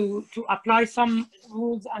you to apply some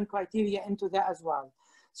rules and criteria into that as well.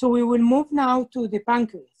 So we will move now to the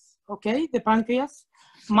pancreas, okay? The pancreas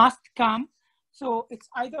must come. So it's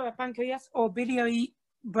either a pancreas or biliary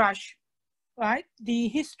brush, right? The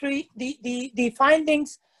history, the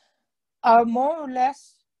findings are more or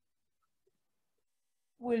less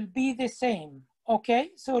will be the same,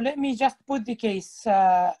 okay? So let me just put the case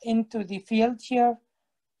into the field here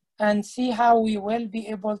and see how we will be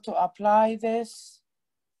able to apply this.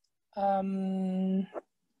 Let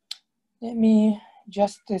me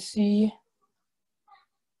just see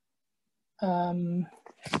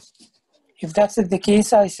if that's the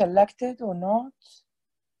case I selected or not.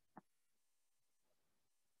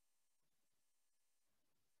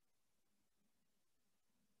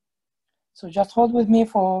 So just hold with me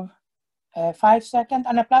for 5 seconds.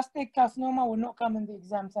 Anaplastic carcinoma will not come in the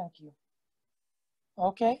exam, thank you.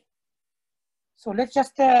 Okay. So let's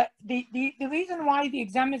just, the reason why the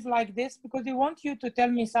exam is like this, because they want you to tell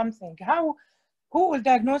me something. Who will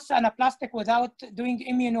diagnose anaplastic without doing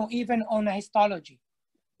immuno even on a histology?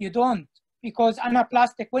 You don't, because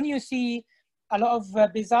anaplastic, when you see a lot of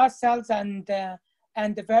bizarre cells and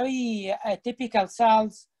the very typical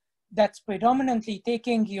cells that's predominantly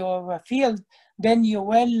taking your field, then you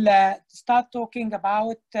will start talking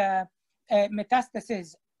about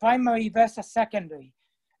metastasis, primary versus secondary.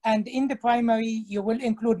 And in the primary, you will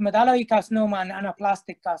include medullary carcinoma and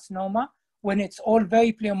anaplastic carcinoma when it's all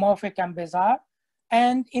very pleomorphic and bizarre.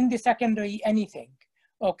 And in the secondary, anything,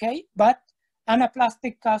 okay? But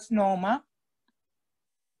anaplastic carcinoma,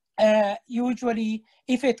 usually,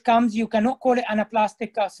 if it comes, you cannot call it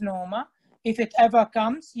anaplastic carcinoma. If it ever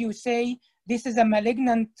comes, you say, this is a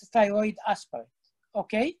malignant thyroid aspirate,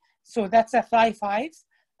 okay? So that's a Thy5.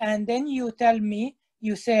 And then you tell me,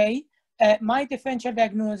 you say, my differential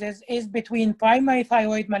diagnosis is between primary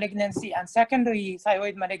thyroid malignancy and secondary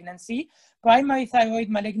thyroid malignancy. Primary thyroid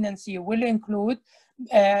malignancy will include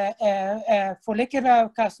follicular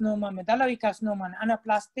carcinoma, medullary carcinoma, and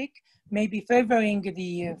anaplastic, maybe favoring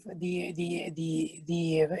the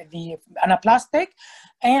anaplastic,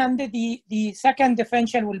 and the second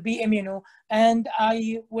differential will be immuno. And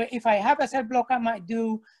if I have a cell block, I might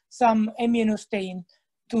do some immunostain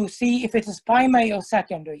to see if it is primary or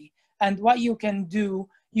secondary. And what you can do,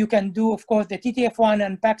 of course, the TTF1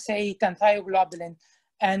 and PAX8 and thioglobulin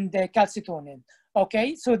and calcitonin.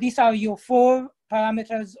 Okay, so these are your 4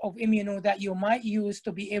 parameters of immuno that you might use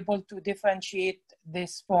to be able to differentiate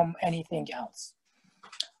this from anything else.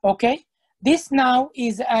 Okay, this now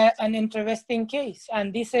is an interesting case,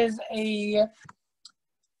 and this is a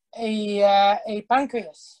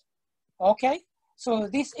pancreas. Okay, so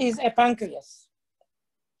this is a pancreas.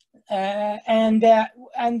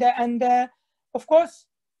 Of course,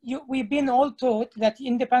 we've been all taught that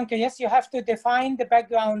in the pancreas, you have to define the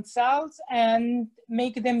background cells and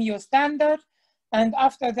make them your standard. And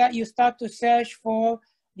after that, you start to search for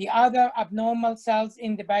the other abnormal cells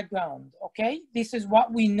in the background, okay? This is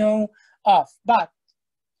what we know of. But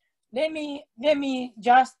let me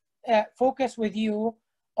just focus with you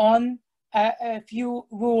on a few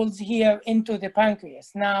rules here into the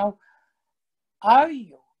pancreas. Now, are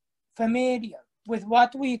you familiar with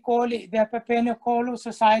what we call it, the Papanicolo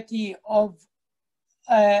Society of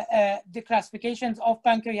the classifications of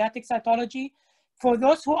pancreatic cytology? For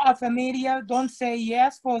those who are familiar, don't say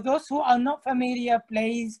yes. For those who are not familiar,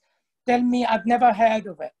 please tell me I've never heard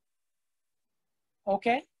of it.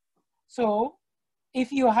 Okay? So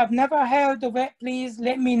if you have never heard of it, please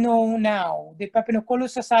let me know now. The Papanicolo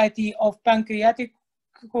Society of Pancreatic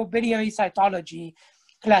Biliary Cytology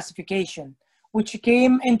classification, which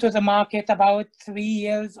came into the market about 3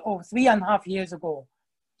 years or 3.5 years ago.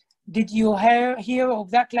 Did you hear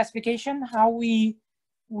of that classification? How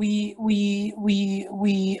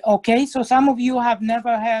okay, so some of you have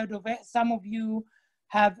never heard of it, some of you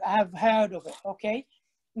have heard of it, okay?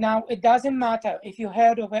 Now, it doesn't matter if you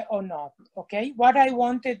heard of it or not, okay? What I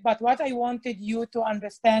wanted you to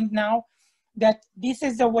understand now, that this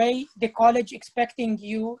is the way the college expecting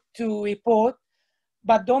you to report,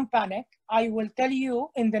 but don't panic. I will tell you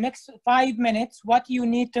in the next 5 minutes what you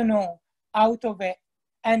need to know out of it.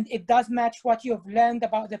 And it does match what you've learned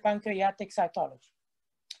about the pancreatic cytology.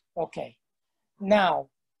 Okay, now,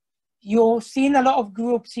 you've seen a lot of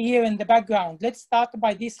groups here in the background. Let's start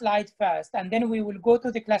by this slide first, and then we will go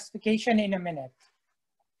to the classification in a minute.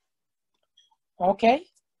 Okay,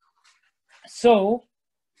 so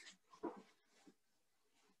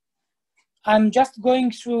I'm just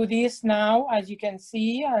going through this now, as you can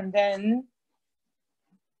see, and then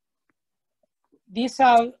these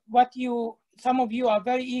are what some of you are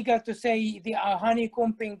very eager to say they are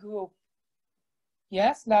honeycombing group.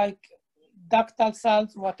 Yes, like ductal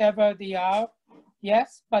cells, whatever they are.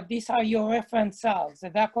 Yes, but these are your reference cells.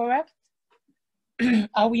 Is that correct?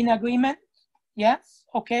 Are we in agreement? Yes,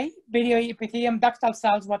 okay. Biliary epithelium, ductal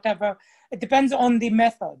cells, whatever. It depends on the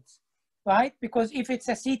methods, right? Because if it's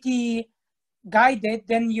a CT guided,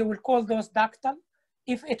 then you will call those ductal.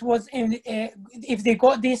 If it was if they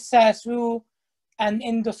got this through an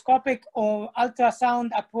endoscopic or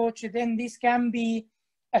ultrasound approach, then this can be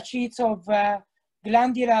a sheets of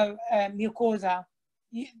glandular mucosa.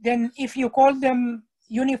 Then if you call them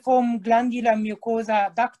uniform glandular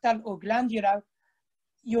mucosa, ductal or glandular,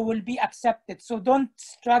 you will be accepted. So don't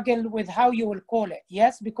struggle with how you will call it,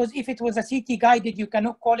 yes? Because if it was a CT guided, you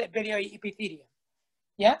cannot call it biliary epithelium,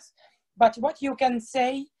 yes? But what you can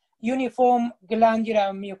say, uniform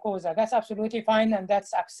glandular mucosa, that's absolutely fine and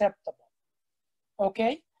that's acceptable,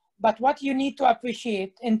 okay? But what you need to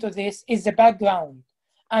appreciate into this is the background.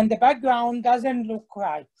 And the background doesn't look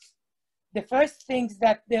right. The first things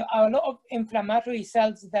that there are a lot of inflammatory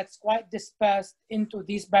cells that's quite dispersed into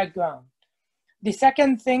this background. The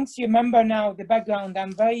second things, you remember now the background,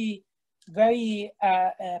 I'm very, very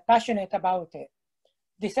passionate about it.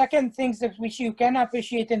 The second things that which you can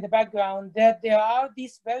appreciate in the background, that there are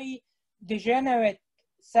these very degenerate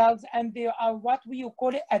cells and there are what we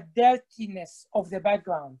call it a dirtiness of the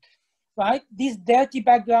background, right? This dirty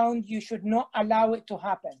background, you should not allow it to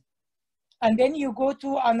happen. And then you go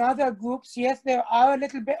to another groups, yes, there are a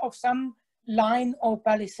little bit of some line or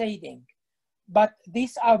palisading, but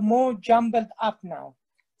these are more jumbled up now.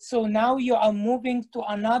 So now you are moving to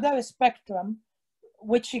another spectrum,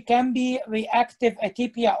 which can be reactive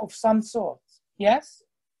atypia of some sort, yes?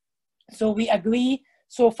 So we agree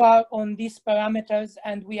so far on these parameters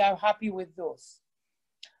and we are happy with those.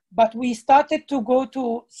 But we started to go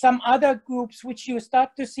to some other groups, which you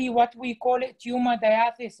start to see what we call it tumor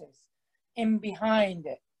diathesis in behind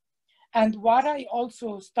it. And what I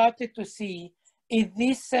also started to see is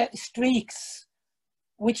these streaks,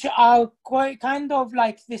 which are quite kind of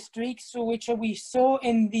like the streaks which we saw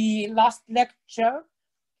in the last lecture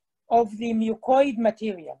of the mucoid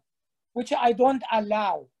material, which I don't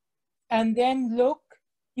allow. And then look,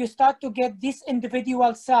 you start to get these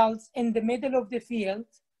individual cells in the middle of the field,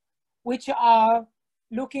 which are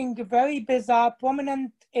looking very bizarre,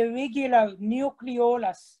 prominent irregular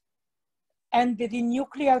nucleolus. And the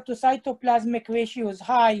nuclear to cytoplasmic ratio is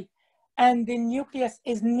high, and the nucleus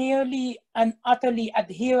is nearly and utterly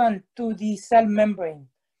adherent to the cell membrane.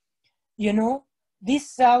 You know, these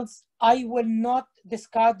cells, I will not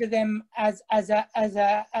discard them as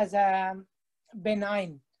a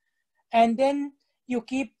benign. And then you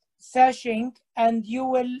keep searching, and you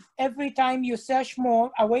will, every time you search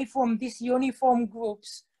more away from these uniform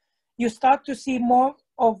groups, you start to see more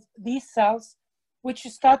of these cells, which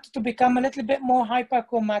start to become a little bit more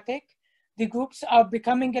hyperchromatic. The groups are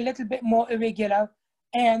becoming a little bit more irregular.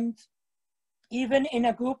 And even in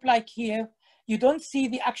a group like here, you don't see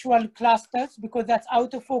the actual clusters because that's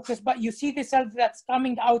out of focus, but you see the cells that's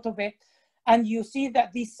coming out of it. And you see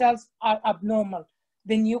that these cells are abnormal.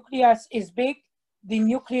 The nucleus is big, the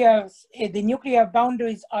nuclear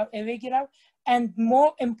boundaries are irregular, and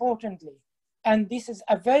more importantly, and this is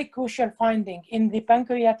a very crucial finding in the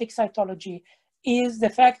pancreatic cytology, is the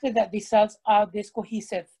fact that the cells are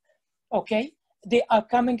discohesive, okay? They are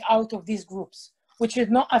coming out of these groups, which is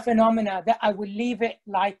not a phenomena that I will leave it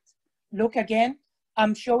like, look again,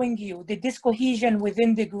 I'm showing you the discohesion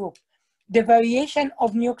within the group. The variation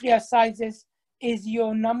of nuclear sizes is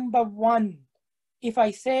your number one. If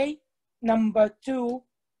I say number two,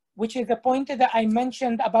 which is the point that I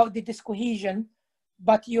mentioned about the discohesion,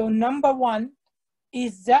 but your number one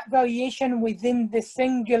is that variation within the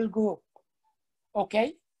single group.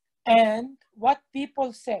 Okay, and what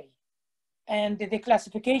people say, and the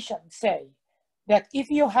classification say, that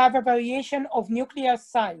if you have a variation of nuclear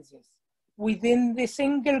sizes within the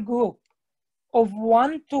single group of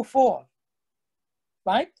 1 to 4,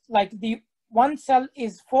 right? Like the one cell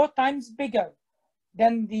is 4 times bigger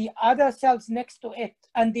than the other cells next to it,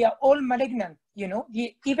 and they are all malignant, you know,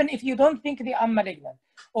 even if you don't think they are malignant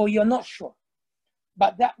or you're not sure.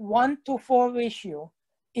 But that 1 to 4 ratio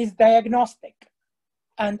is diagnostic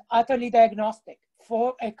and utterly diagnostic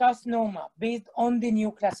for a carcinoma based on the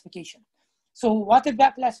new classification. So what is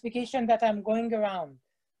that classification that I'm going around?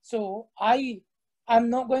 So I'm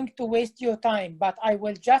not going to waste your time, but I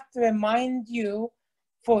will just remind you,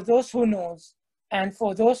 for those who knows and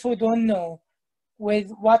for those who don't know,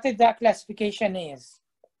 with what that classification is.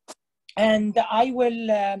 And I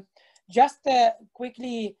will just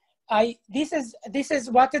quickly, this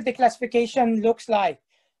is what the classification looks like.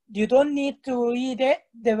 You don't need to read it.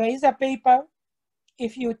 There is a paper.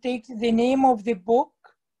 If you take the name of the book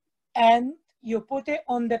and you put it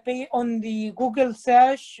on the Google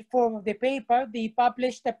search for the paper, they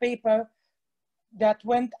published a paper that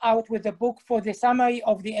went out with the book for the summary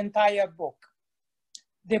of the entire book.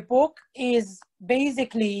 The book is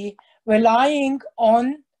basically relying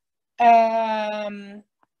on the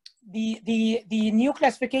new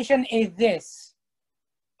classification is this,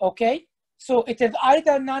 okay? So it is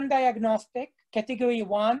either non-diagnostic, category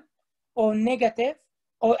 1, or negative,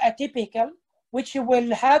 or atypical, which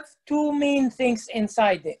will have 2 main things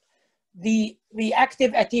inside it. The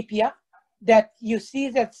reactive atypia, that you see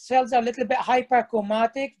that cells are a little bit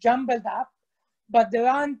hyperchromatic, jumbled up, but there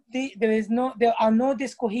are no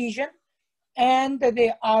dyscohesion, and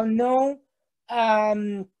there are no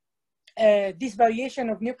this variation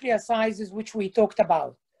of nuclear sizes, which we talked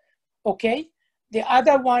about. Okay, the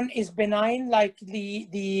other one is benign, like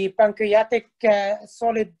the pancreatic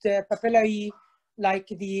solid papillary, like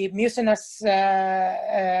the mucinous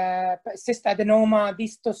cyst adenoma,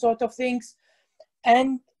 these sort of things.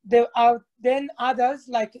 And there are then others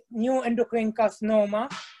like new endocrine carcinoma,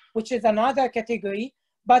 which is another category.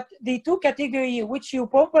 But the 2 category which you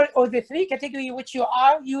proper, or the 3 category which you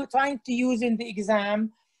trying to use in the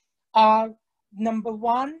exam are, number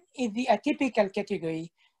 1 is the atypical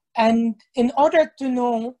category. And in order to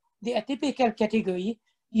know the atypical category,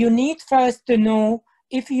 you need first to know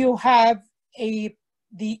if you have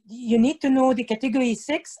you need to know the category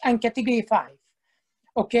 6 and category 5.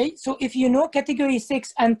 Okay, so if you know category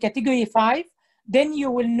 6 and category 5, then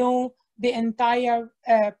you will know the entire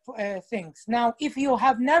things. Now, if you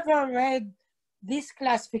have never read this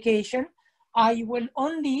classification, I will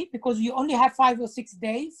only, because you only have 5 or 6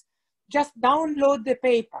 days, just download the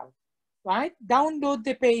paper, right? Download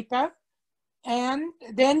the paper, and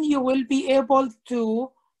then you will be able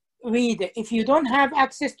to read it. If you don't have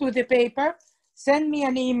access to the paper, send me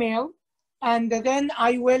an email, and then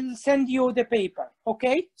I will send you the paper,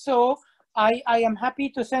 okay? So I am happy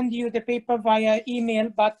to send you the paper via email,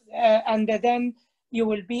 but and then you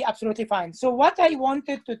will be absolutely fine. So what I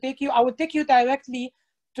wanted to take you, I will take you directly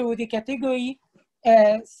to the category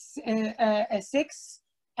 6,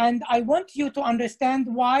 and I want you to understand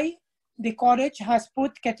why the college has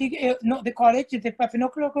put category, not the college, the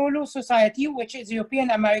Papinoculolo Society, which is European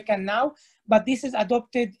American now, but this is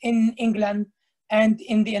adopted in England and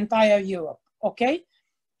in the entire Europe, okay?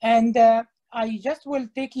 And I just will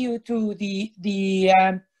take you to the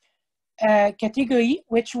category,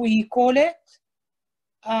 which we call it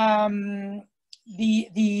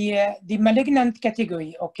the malignant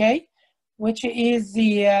category, okay? Which is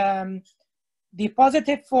the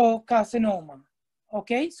positive for carcinoma,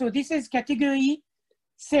 okay? So this is category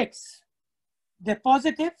 6, the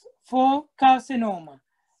positive for carcinoma.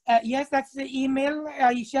 Yes, that's the email.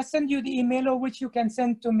 I just send you the email, or which you can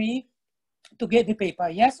send to me to get the paper,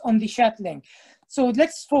 yes, on the chat link. So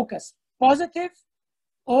let's focus, positive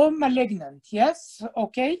or malignant, yes,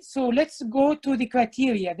 okay? So let's go to the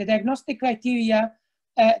criteria, the diagnostic criteria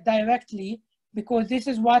directly, because this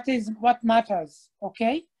is what matters,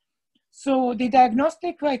 okay? So the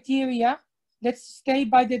diagnostic criteria, let's stay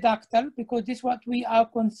by the ductal, because this is what we are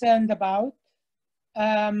concerned about.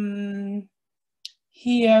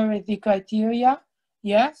 Here is the criteria,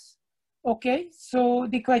 yes. Okay, so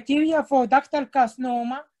the criteria for ductal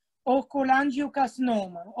carcinoma or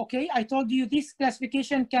cholangiocarcinoma, okay? I told you this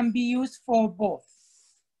classification can be used for both,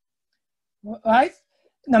 right?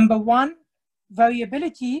 Number 1,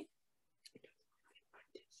 variability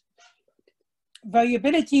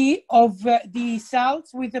of the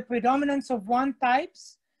cells with the predominance of 1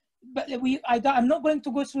 types. But I'm not going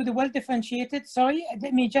to go through the well-differentiated, sorry.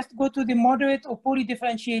 Let me just go to the moderate or poorly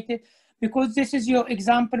differentiated, because this is your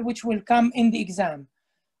example which will come in the exam,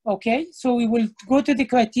 okay? So we will go to the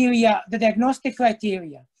criteria, the diagnostic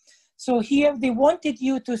criteria. So here they wanted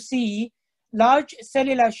you to see large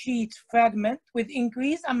cellular sheet fragment with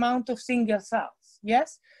increased amount of single cells.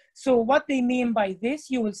 Yes. So what they mean by this,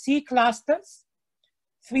 you will see clusters,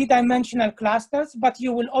 three-dimensional clusters, but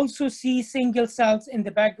you will also see single cells in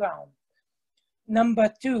the background.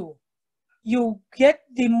 Number two, you get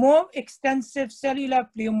the more extensive cellular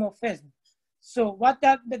pleomorphism. So what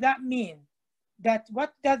does that mean?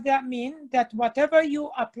 What does that mean? That whatever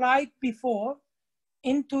you applied before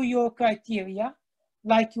into your criteria,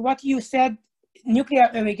 like what you said, nuclear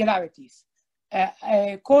irregularities,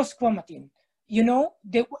 coarse chromatin, you know,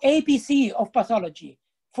 the APC of pathology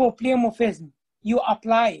for pleomorphism, you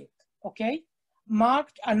apply it, okay?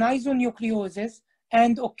 Marked anisonucleosis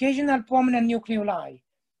and occasional prominent nucleoli,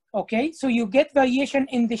 okay? So you get variation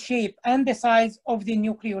in the shape and the size of the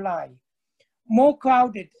nucleoli. More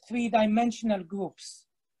crowded three-dimensional groups,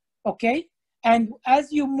 okay? And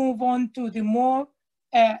as you move on to the more,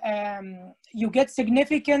 you get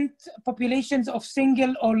significant populations of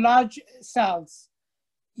single or large cells.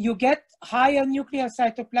 You get higher nuclear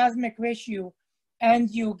cytoplasmic ratio, and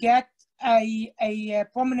you get a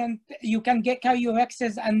prominent, you can get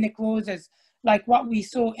karyorhexis and necrosis, like what we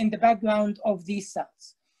saw in the background of these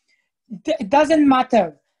cells. It doesn't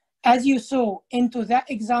matter, as you saw into that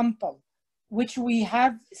example, which we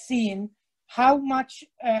have seen, how much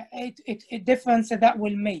a difference that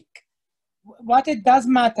will make. What it does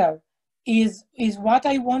matter is what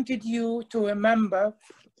I wanted you to remember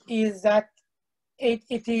is that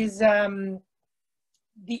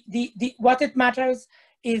what it matters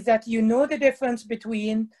is that you know the difference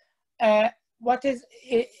between what is,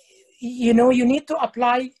 you know, you need to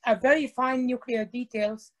apply a very fine nuclear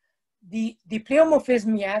details, the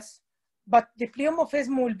pleomorphism, yes, but the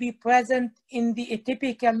pleomorphism will be present in the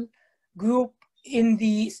atypical group, in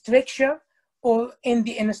the stricture, or in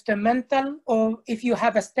the instrumental, or if you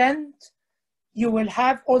have a stent, you will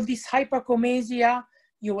have all this hyperchromasia,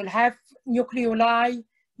 you will have nucleoli,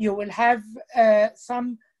 you will have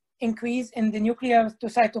some increase in the nuclear to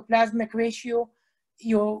cytoplasmic ratio,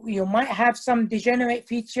 you might have some degenerate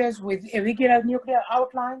features with irregular nuclear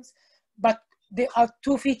outlines, but there are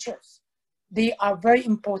two features. They are very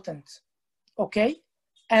important, okay?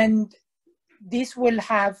 And this will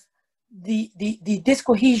have the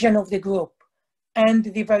discohesion of the group and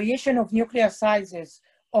the variation of nuclear sizes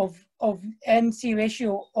of NC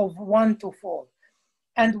ratio of 1 to 4.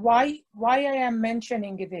 And why I am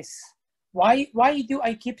mentioning this? Why do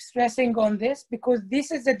I keep stressing on this? Because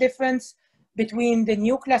this is the difference between the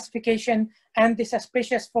new classification and the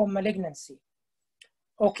suspicious for malignancy,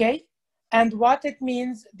 okay? And what it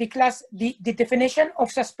means, the definition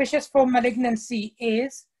of suspicious for malignancy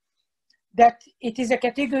is that it is a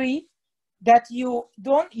category that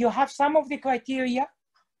you have some of the criteria,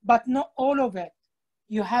 but not all of it.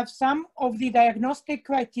 You have some of the diagnostic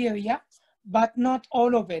criteria, but not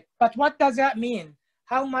all of it. But what does that mean?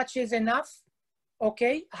 How much is enough?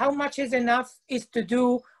 Okay, how much is enough is to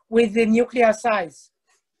do with the nuclear size.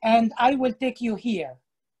 And I will take you here,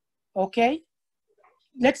 okay?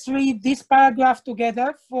 Let's read this paragraph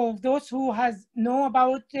together for those who know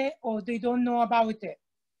about it or they don't know about it.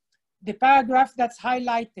 The paragraph that's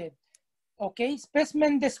highlighted, okay?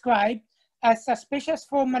 Specimen described as suspicious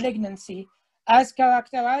for malignancy as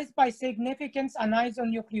characterized by significant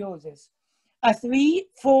anisonucleosis. A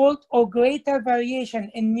threefold or greater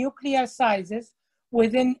variation in nuclear sizes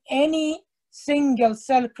within any single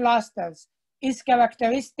cell clusters is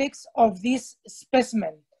characteristics of this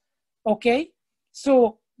specimen, okay?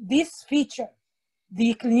 So this feature,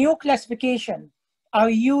 the new classification, are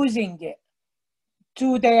using it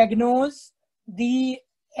to diagnose the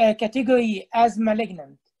category as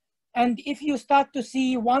malignant. And if you start to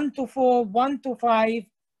see 1 to 4, 1 to 5,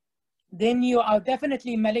 then you are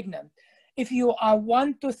definitely malignant. If you are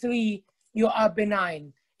 1 to 3, you are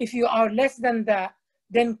benign. If you are less than that,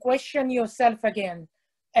 then question yourself again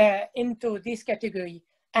into this category.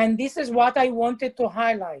 And this is what I wanted to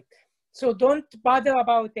highlight. So don't bother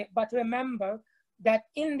about it, but remember that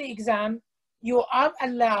in the exam, you are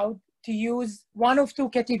allowed to use one of two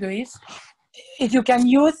categories. If you can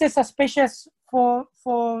use the suspicious for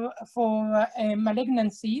a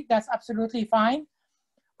malignancy, that's absolutely fine.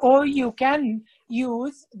 Or you can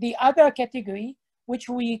use the other category, which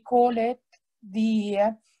we call it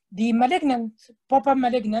the malignant, proper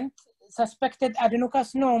malignant, suspected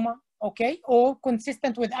adenocarcinoma, okay, or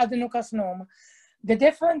consistent with adenocarcinoma. The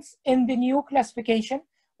difference in the new classification,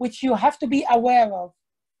 which you have to be aware of,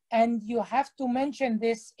 and you have to mention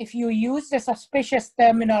this if you use the suspicious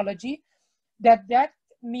terminology, that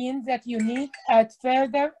means that you need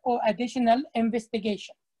further or additional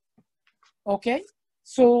investigation, okay?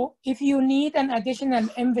 So if you need an additional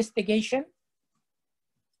investigation,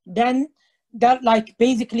 then that, like,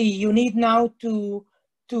 basically you need now to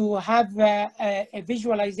have a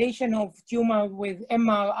visualization of tumor with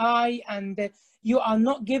MRI, and you are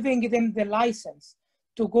not giving them the license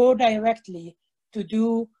to go directly to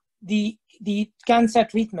do the cancer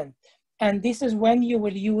treatment. And this is when you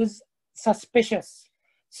will use suspicious.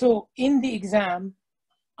 So in the exam,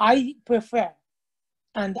 I prefer,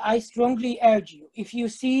 and I strongly urge you, if you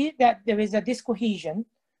see that there is a discohesion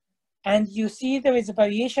and you see there is a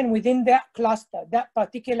variation within that cluster, that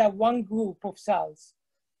particular one group of cells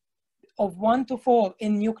of 1 to 4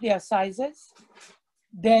 in nuclear sizes,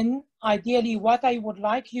 then ideally what I would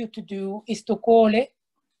like you to do is to call it,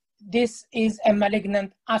 this is a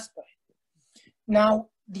malignant aspirate. Now,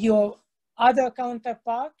 your other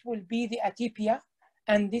counterpart will be the atypia,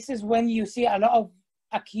 and this is when you see a lot of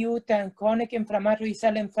acute and chronic inflammatory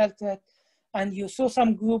cell infiltrate, and you saw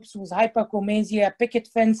some groups with hyperchromasia, picket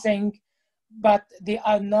fencing, but they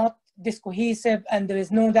are not discohesive, and there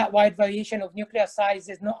is no that wide variation of nuclear size,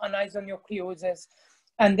 there's no anisonucleosis,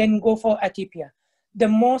 and then go for atypia. The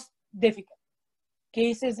most difficult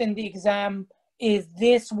cases in the exam is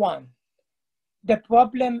this one. The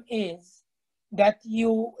problem is that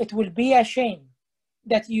it will be a shame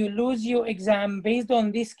that you lose your exam based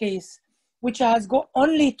on this case, which has got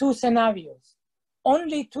only 2 scenarios,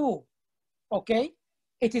 only 2, okay?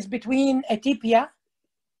 It is between atypia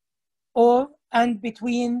and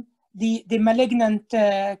between the malignant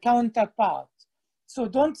counterpart. So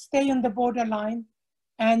don't stay on the borderline,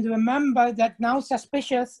 and remember that now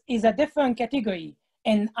suspicious is a different category.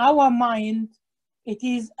 In our mind, it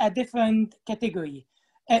is a different category.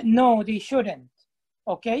 No, they shouldn't,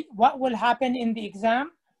 okay? What will happen in the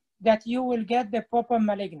exam? That you will get the proper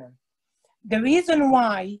malignant. The reason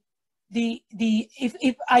why,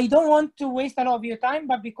 if I don't want to waste a lot of your time,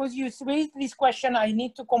 but because you raised this question, I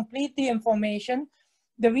need to complete the information.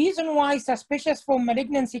 The reason why suspicious for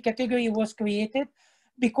malignancy category was created,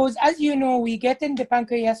 because as you know, we get in the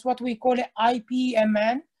pancreas what we call it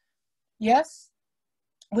IPMN, yes,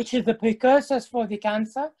 which is the precursors for the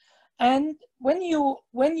cancer. And when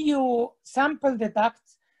you sample the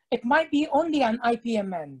ducts, it might be only an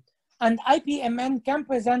IPMN, and IPMN can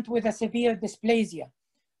present with a severe dysplasia,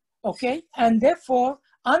 okay? And therefore,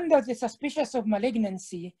 under the suspicious of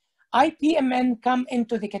malignancy, IPMN come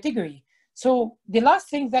into the category. So the last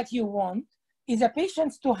thing that you want is a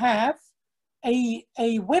patient to have a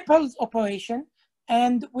Whipple's operation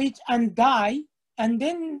and die, and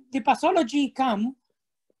then the pathology come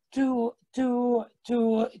to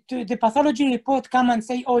the pathology report come and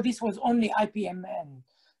say, oh, this was only IPMN.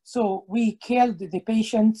 So we killed the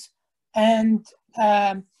patients, and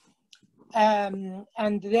then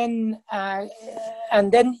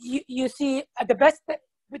you see the best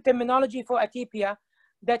terminology for atypia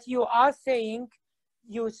that you are saying,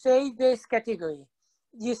 you say this category.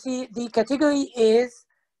 You see, the category is,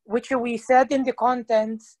 which we said in the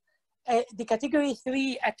contents, the category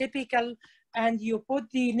 3 atypical, and you put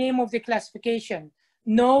the name of the classification.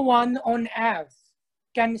 No one on earth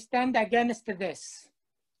can stand against this,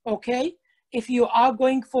 okay? If you are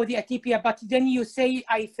going for the atypia, but then you say,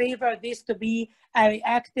 I favor this to be a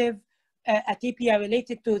reactive atypia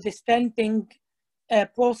related to the stenting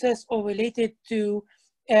process, or related to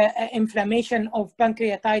inflammation of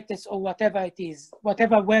pancreatitis, or whatever it is,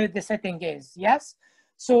 where the setting is, yes?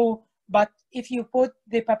 So, but if you put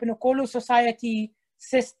the Papinocoulou Society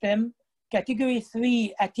system, category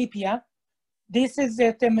 3 atypia, this is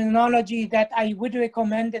the terminology that I would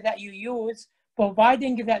recommend that you use,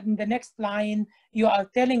 providing that in the next line, you are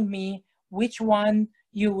telling me which one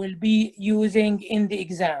you will be using in the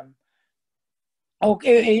exam.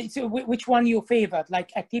 Okay, so which one you favored,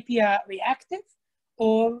 like atypia reactive,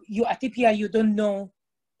 or atypia you don't know,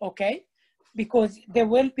 okay? Because there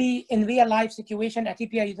will be in real life situation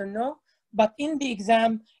atypia you don't know, but in the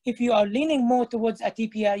exam, if you are leaning more towards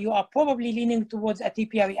atypia, you are probably leaning towards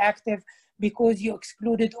atypia reactive, because you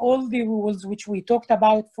excluded all the rules which we talked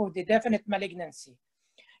about for the definite malignancy.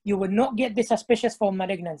 You will not get the suspicious for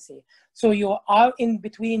malignancy. So you are in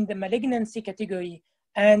between the malignancy category,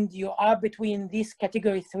 and you are between this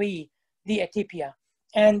category 3, the atypia.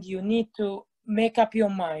 And you need to make up your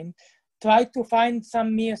mind, try to find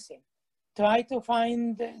some mucin, try to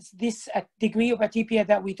find this degree of atypia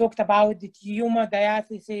that we talked about, the tumor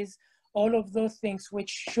diathesis, all of those things which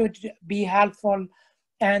should be helpful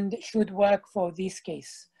and should work for this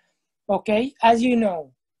case. Okay, as you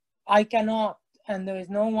know, I cannot, and there is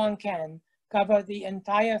no one can, cover the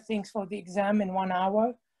entire things for the exam in 1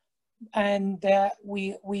 hour. And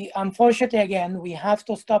we unfortunately, again, we have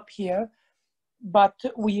to stop here, but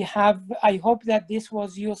I hope that this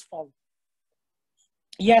was useful.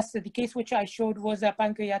 Yes, the case which I showed was a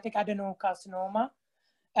pancreatic adenocarcinoma.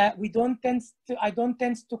 I don't tend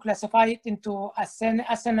to classify it into a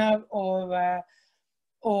SNR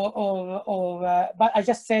but I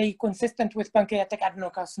just say consistent with pancreatic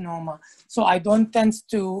adenocarcinoma. So I don't tend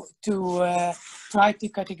to try to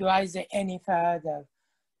categorize it any further.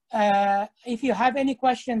 If you have any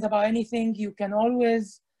questions about anything, you can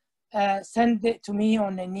always send it to me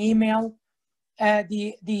on an email.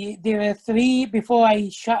 There are three, before I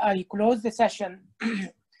close the session,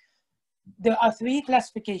 there are three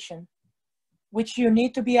classifications which you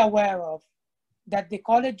need to be aware of that the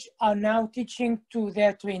college are now teaching to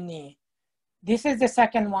their trainee. This is the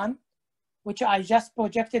second one, which I just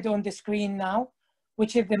projected on the screen now,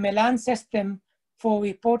 which is the Milan system for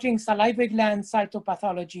reporting salivary gland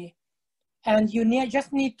cytopathology. And you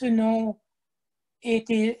just need to know it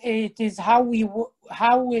is how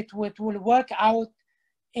it will work out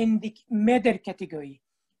in the middle category,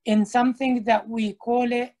 in something that we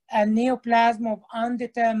call it a neoplasm of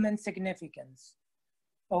undetermined significance.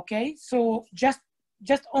 Okay, so just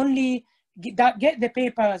only get the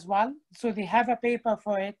paper as well. So they have a paper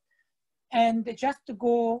for it, and just to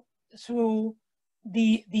go through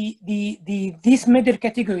this middle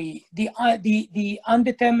category, the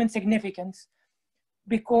undetermined significance,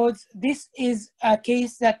 because this is a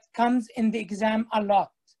case that comes in the exam a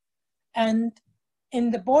lot. And in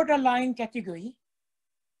the borderline category,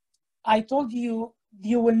 I told you,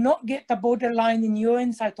 you will not get a borderline in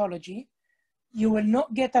urine cytology. You will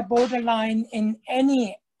not get a borderline in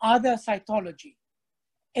any other cytology,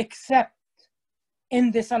 except in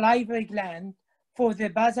the salivary gland for the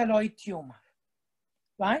basaloid tumor,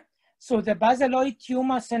 right? So the basaloid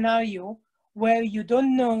tumor scenario, where you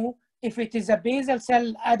don't know if it is a basal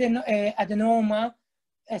cell adenoma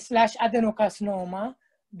 / adenocarcinoma,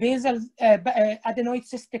 basal adenoid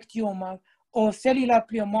cystic tumor, or cellular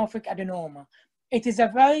pleomorphic adenoma. It is a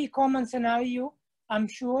very common scenario. I'm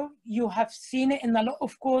sure you have seen it in a lot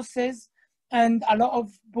of courses and a lot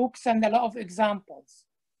of books and a lot of examples.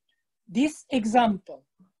 This example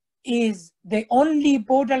is the only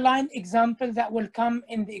borderline example that will come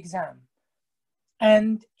in the exam.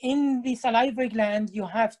 And in the salivary gland, you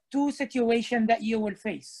have two situations that you will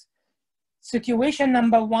face. Situation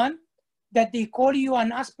number one, that they call you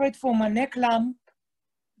an aspirate from a neck lump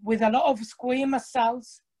with a lot of squamous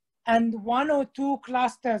cells and 1 or 2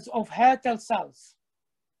 clusters of Hertel cells.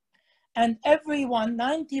 And everyone,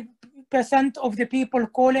 90% of the people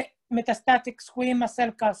call it metastatic squamous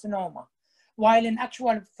cell carcinoma, while in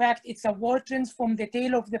actual fact, it's a Wartons from the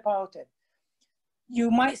tail of the parotid. You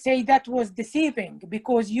might say that was deceiving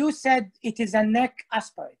because you said it is a neck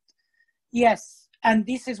aspirate. Yes, and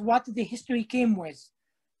this is what the history came with.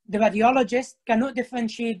 The radiologist cannot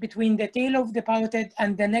differentiate between the tail of the parotid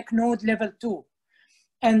and the neck node level 2.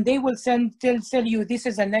 And they will tell you this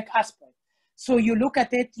is a neck aspirate. So you look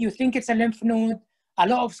at it, you think it's a lymph node, a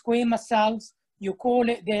lot of squamous cells, you call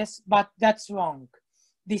it this, but that's wrong.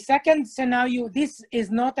 The second scenario, this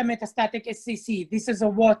is not a metastatic SCC, this is a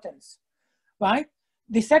Wartons, right?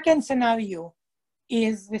 The second scenario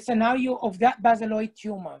is the scenario of that basaloid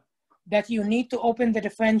tumor that you need to open the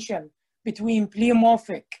differential between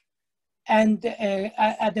pleomorphic and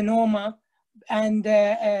adenoma and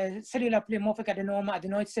cellular pleomorphic adenoma,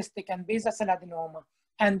 adenoid cystic, and basal cell adenoma.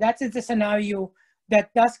 And that is the scenario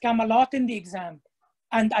that does come a lot in the exam.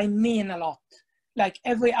 And I mean a lot. Like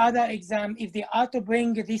every other exam, if they are to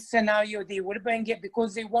bring this scenario, they will bring it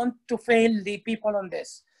because they want to fail the people on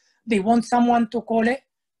this. They want someone to call it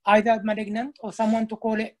either malignant or someone to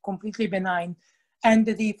call it completely benign. And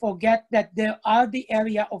they forget that there are the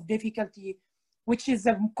area of difficulty, which is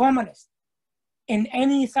the commonest in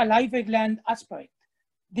any salivary gland aspirate.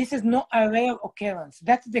 This is not a rare occurrence.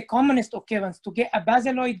 That's the commonest occurrence, to get a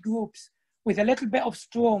basaloid groups with a little bit of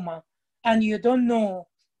stroma, and you don't know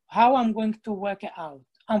how I'm going to work it out.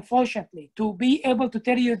 Unfortunately, to be able to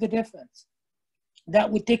tell you the difference, that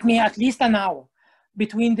would take me at least an hour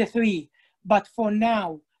between the three. But for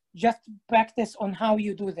now, just practice on how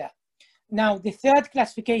you do that. Now, the third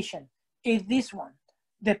classification is this one,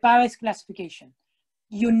 the Paris classification.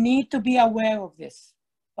 You need to be aware of this,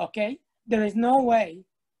 okay? There is no way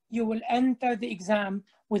you will enter the exam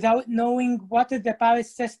without knowing what the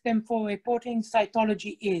Paris system for reporting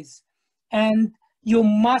cytology is. And you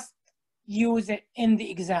must use it in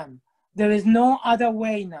the exam. There is no other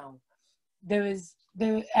way now. There is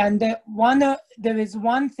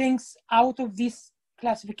one thing out of this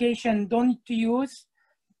classification don't use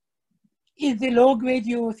is the low-grade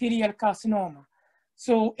urothelial carcinoma.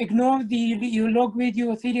 So ignore the low-grade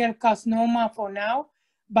urothelial carcinoma for now,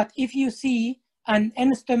 but if you see an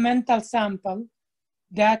instrumental sample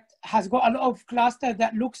that has got a lot of cluster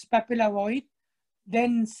that looks papilloid,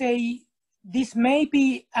 then say this may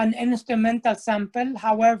be an instrumental sample.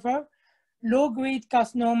 However, low-grade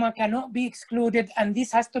carcinoma cannot be excluded, and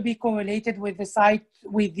this has to be correlated with the site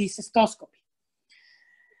with the cystoscopy.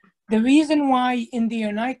 The reason why in the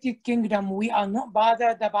United Kingdom we are not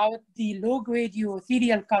bothered about the low-grade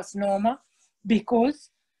urothelial carcinoma, because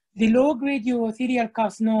the low-grade urothelial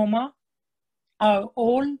carcinoma are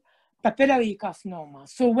all papillary carcinoma.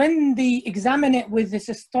 So when they examine it with the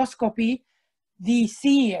cystoscopy, they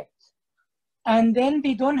see it, and then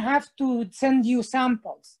they don't have to send you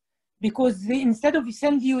samples, because they, instead of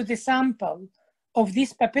send you the sample of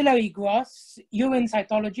this papillary growth, urine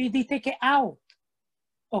cytology, they take it out,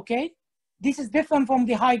 okay? This is different from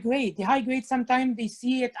the high grade. The high grade, sometimes they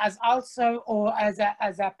see it as ulcer or as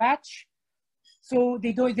a patch, so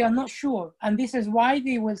they are not sure, and this is why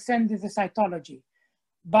they will send the cytology.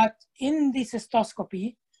 But in the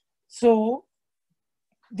cystoscopy, so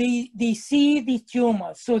they see the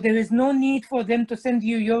tumor, so there is no need for them to send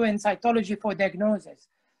you urine cytology for diagnosis.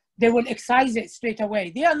 They will excise it straight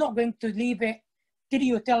away. They are not going to leave it till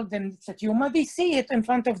you tell them it's a tumor. They see it in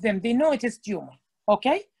front of them. They know it is tumor,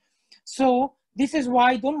 okay? So this is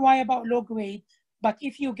why, don't worry about low grade, but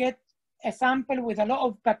if you get a sample with a lot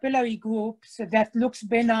of papillary groups that looks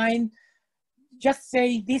benign, just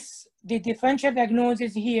say this, the differential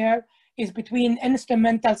diagnosis here is between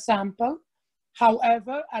instrumental sample.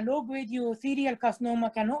 However, a low-grade urothelial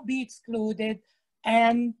carcinoma cannot be excluded,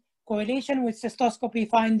 and correlation with cystoscopy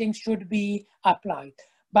findings should be applied.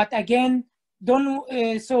 But again,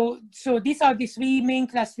 so these are the three main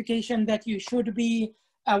classifications that you should be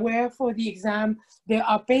aware for the exam. There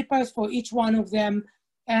are papers for each one of them,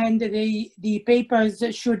 and the papers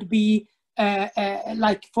should be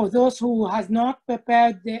like for those who has not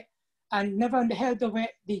prepared and never heard of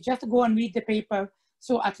it, they just go and read the paper.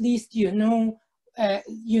 So at least you know,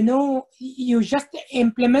 you just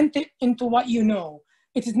implement it into what you know.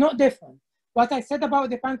 It is not different. What I said about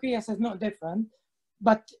the pancreas is not different,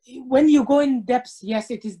 but when you go in depth,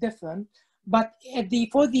 yes, it is different, but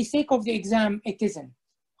for the sake of the exam, it isn't.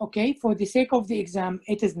 Okay, for the sake of the exam,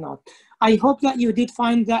 it is not. I hope that you did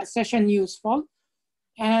find that session useful.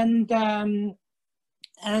 And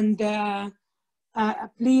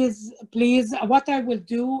please, what I will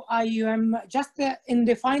do, I am just in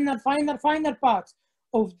the final part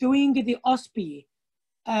of doing the OSPE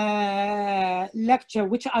lecture,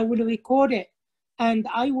 which I will record it, and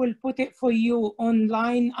I will put it for you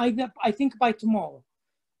online, either, I think by tomorrow.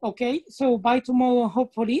 Okay, so by tomorrow,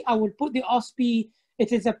 hopefully, I will put the OSPE.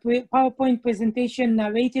 It is a PowerPoint presentation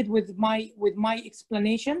narrated with my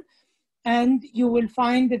explanation, and you will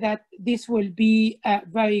find that this will be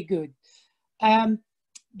very good. The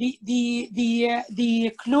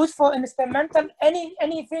clues for instrumental,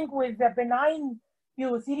 anything with the benign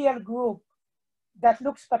urothelial group that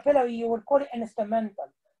looks papillary, you will call it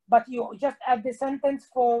instrumental, but you just add the sentence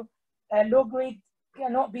for low grade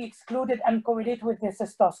cannot be excluded and correlate with the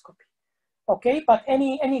cystoscopy. Okay, but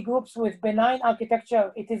any groups with benign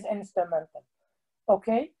architecture, it is instrumental.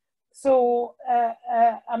 Okay, so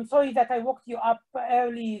I'm sorry that I woke you up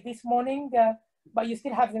early this morning, but you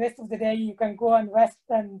still have the rest of the day. You can go and rest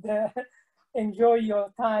and enjoy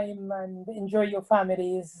your time and enjoy your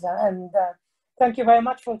families. And thank you very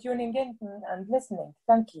much for tuning in and listening.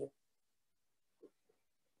 Thank you.